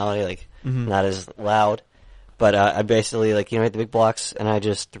personality, like not as loud. But I basically, like, you know, hit the big blocks, and I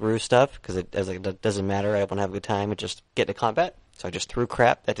just threw stuff, because it doesn't matter, I want to have a good time, and just get into combat. So I just threw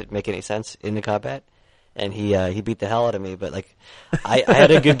crap that didn't make any sense into combat, and he beat the hell out of me, but, like, I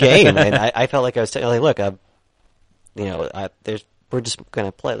had a good game, and I felt like I was telling, like, look, you know, we're just going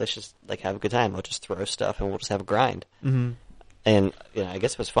to play, let's just, like, have a good time, I'll just throw stuff, and we'll just have a grind. Mm-hmm. And, you know, I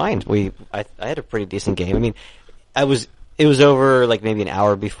guess it was fine. I had a pretty decent game. I mean, it was over like maybe an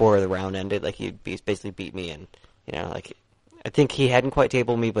hour before the round ended. Like he basically beat me, and you know, like I think he hadn't quite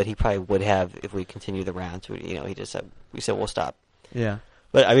tabled me, but he probably would have if we continued the round. So you know, we said we'll stop. Yeah.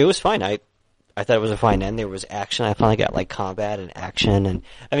 But I mean, it was fine. I thought it was a fine end. There was action. I finally got like combat and action, and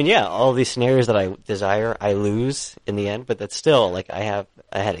I mean, yeah, all these scenarios that I desire, I lose in the end. But that's still like I had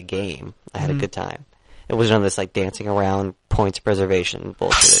a game. I had a good time. It wasn't on this like dancing around points preservation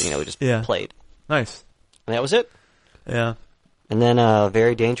bullshit. You know, we just played. Nice. And that was it. Yeah. And then a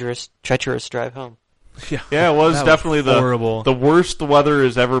very dangerous, treacherous drive home. Yeah, it was definitely horrible. The worst the weather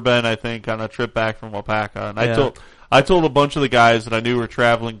has ever been, I think, on a trip back from Wapaka. And I told a bunch of the guys that I knew were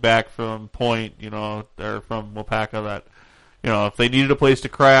traveling back from Point, you know, or from Wapaka, that, you know, if they needed a place to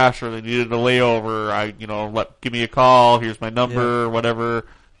crash or they needed a layover, give me a call. Here's my number, whatever.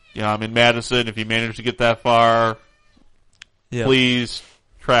 You know, I'm in Madison. If you manage to get that far, please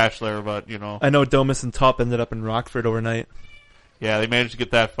crash there. But, you know, I know Domus and Top ended up in Rockford overnight. Yeah, they managed to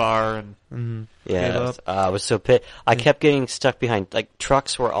get that far, and Gave Yeah, up. I was so pissed. I kept getting stuck behind, like,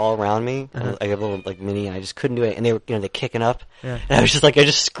 trucks were all around me. I had a little, like, mini, and I just couldn't do it. And they were, they're kicking up. Yeah. And I was just, like,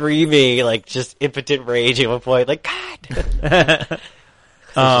 screaming, like, just impotent rage at one point. Like, God! I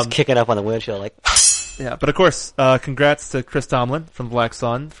was just kicking up on the windshield, like, Yeah, but of course, congrats to Chris Tomlin from Black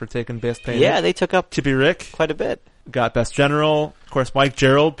Sun for taking Best Painter. yeah, they took up Chippy Rick quite a bit. got Best General. Of course, Mike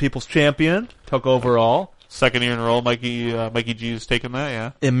Gerald, People's Champion, took overall. second year in a row, Mikey G's taken that,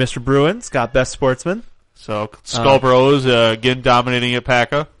 yeah. And Mr. Bruins got Best Sportsman. So, Skull Bros, again dominating at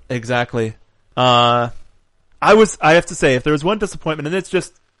PACA. Exactly. I have to say, if there was one disappointment, and it's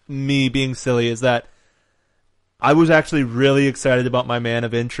just me being silly, is that I was actually really excited about my Man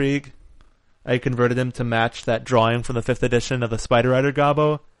of Intrigue. I converted him to match that drawing from the 5th edition of the Spider Rider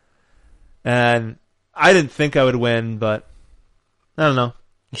Gobbo. And I didn't think I would win, but I don't know.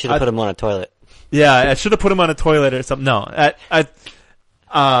 You should have put him on a toilet. Yeah, I should have put him on a toilet or something. No,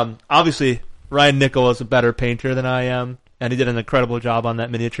 obviously Ryan Nickel is a better painter than I am, and he did an incredible job on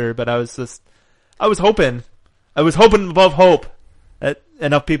that miniature. But I was hoping above hope that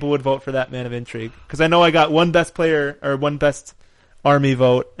enough people would vote for that Man of Intrigue, because I know I got one best player or one best army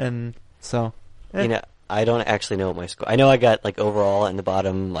vote, and so I don't actually know what my score. I know I got like overall in the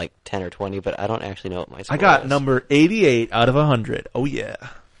bottom like 10 or 20, but I don't actually know what my score. I got was. number 88 out of 100. Oh yeah,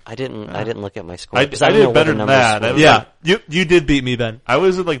 I didn't look at my score. I 'cause did don't know what better the than numbers that. were. I was yeah. You did beat me, Ben. I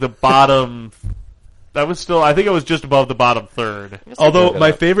was at like the bottom. I think I was just above the bottom third. Although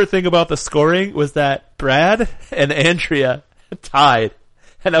my favorite thing about the scoring was that Brad and Andrea tied.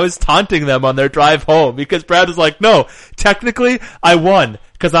 And I was taunting them on their drive home because Brad was like, no, technically I won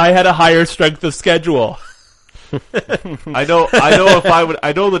because I had a higher strength of schedule. I know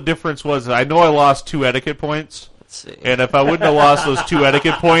the difference was, I know I lost 2 etiquette points. Let's see. And if I wouldn't have lost those 2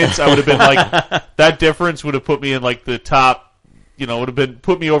 etiquette points, I would have been like, that difference would have put me in like the top, would have been,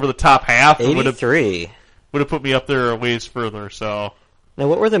 put me over the top half. It would have 83. put me up there a ways further, so. Now,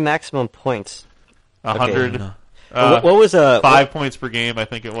 what were the maximum points? 100. no. What was 5 points per game, I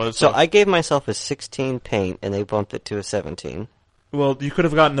think it was. So I gave myself a 16 paint, and they bumped it to a 17. Well, you could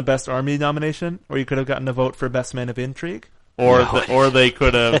have gotten the best army nomination, or you could have gotten a vote for best man of intrigue, or they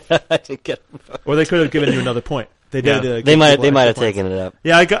could have. I didn't get or they could have given you another point. They did. Yeah. Give They people might have extra points. taken it up.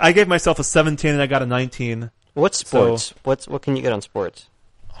 Yeah, I gave myself a 17 and I got a 19. What sports? What can you get on sports?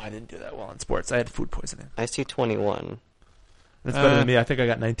 Oh, I didn't do that well in sports. I had food poisoning. I see 21. That's better than me. I think I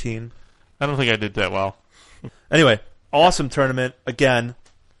got 19. I don't think I did that well. Anyway, awesome tournament again.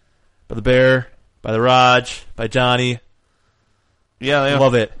 By the Bear, by the Raj, by Johnny. Yeah,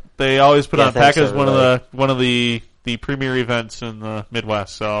 Love it. They always put Yeah, on thanks, PACA as one everybody. of the premier events in the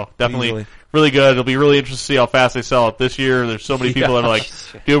Midwest. So definitely Easily. really good. It'll be really interesting to see how fast they sell it this year. There's so many people that are like,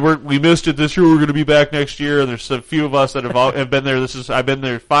 dude, we missed it this year. We're going to be back next year. And there's a few of us that have been there. I've been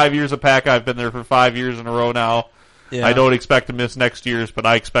there 5 years of PACA. I've been there for 5 years in a row now. Yeah. I don't expect to miss next year's, but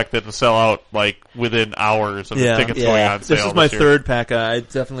I expect it to sell out like within hours of the tickets going on sale. This is my year. third PACA. I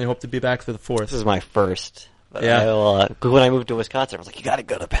definitely hope to be back for the fourth. This is my first. But Yeah. I will, when I moved to Wisconsin, I was like, you gotta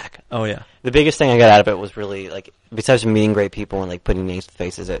go to PACA. Oh yeah. The biggest thing I got out of it was really, like, besides meeting great people and, like, putting names to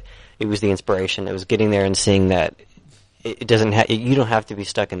faces, it was the inspiration. It was getting there and seeing that it doesn't you don't have to be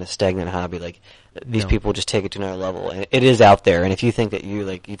stuck in a stagnant hobby. Like, these No. people just take it to another level. And it is out there. And if you think that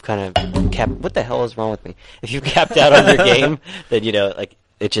you've kind of capped, what the hell is wrong with me? If you've capped out on your game, then, like,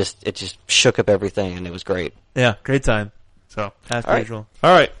 it just shook up everything and it was great. Yeah, great time. So, As All right. usual.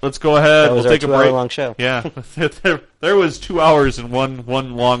 all right, let's go ahead. That was we'll our take a break. 2-hour long show. Yeah, there was 2 hours in one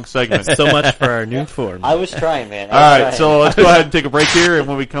long segment. So much for our new form. I was trying, man. All right, so let's go ahead and take a break here, and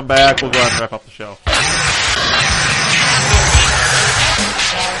when we come back, we'll go ahead and wrap up the show.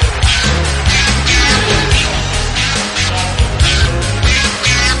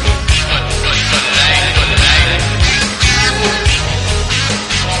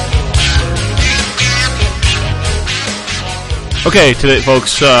 Okay, today,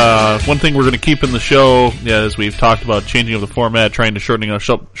 folks, one thing we're going to keep in the show, as we've talked about changing up the format, trying to shorten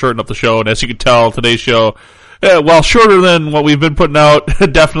up the show, and as you can tell, today's show, while shorter than what we've been putting out,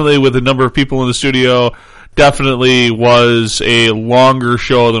 definitely with the number of people in the studio, definitely was a longer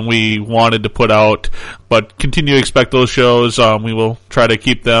show than we wanted to put out, but continue to expect those shows. We will try to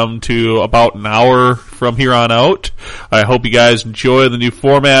keep them to about an hour from here on out. I hope you guys enjoy the new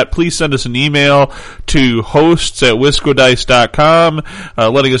format. Please send us an email to hosts@wiscodice.com,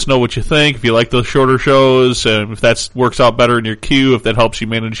 letting us know what you think, if you like those shorter shows, and if that works out better in your queue, if that helps you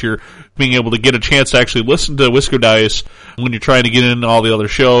manage your being able to get a chance to actually listen to Wisco Dice when you're trying to get in all the other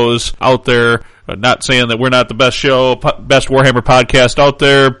shows out there. Not saying that we're not the best show, best Warhammer podcast out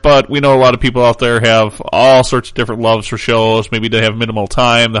there, but we know a lot of people out there have all sorts of different loves for shows. Maybe they have minimal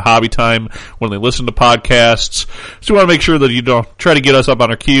time, the hobby time when they listen to podcasts. So we want to make sure that you don't try to get us up on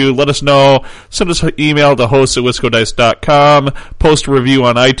our queue. Let us know. Send us an email to hosts@wiscodice.com. Post a review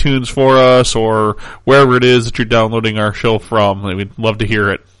on iTunes for us or wherever it is that you're downloading our show from. We'd love to hear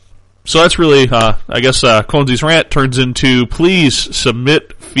it. So that's really, I guess, Clonesy's rant turns into, please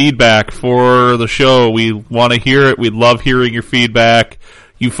submit feedback for the show. We want to hear it. We love hearing your feedback.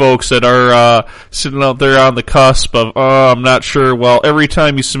 You folks that are sitting out there on the cusp of, I'm not sure. Well, every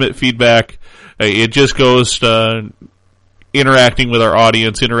time you submit feedback, it just goes to interacting with our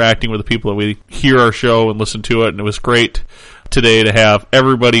audience, interacting with the people that we hear our show and listen to it. And it was great today to have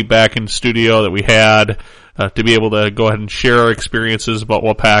everybody back in the studio that we had. To be able to go ahead and share our experiences about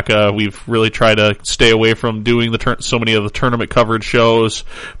Wapaka. We've really tried to stay away from doing so many of the tournament coverage shows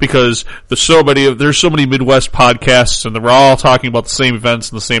because there's so many Midwest podcasts and they're all talking about the same events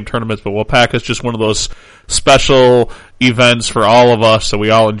and the same tournaments, but Wapaka is just one of those special events for all of us that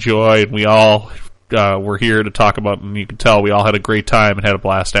we all enjoy and we all were here to talk about, and you can tell we all had a great time and had a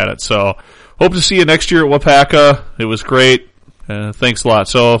blast at it. So hope to see you next year at Wapaka. It was great. Thanks a lot.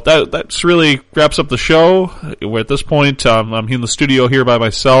 So that's really wraps up the show. We're at this point, I'm in the studio here by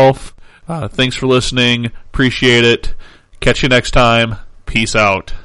myself. Thanks for listening. Appreciate it. Catch you next time. Peace out.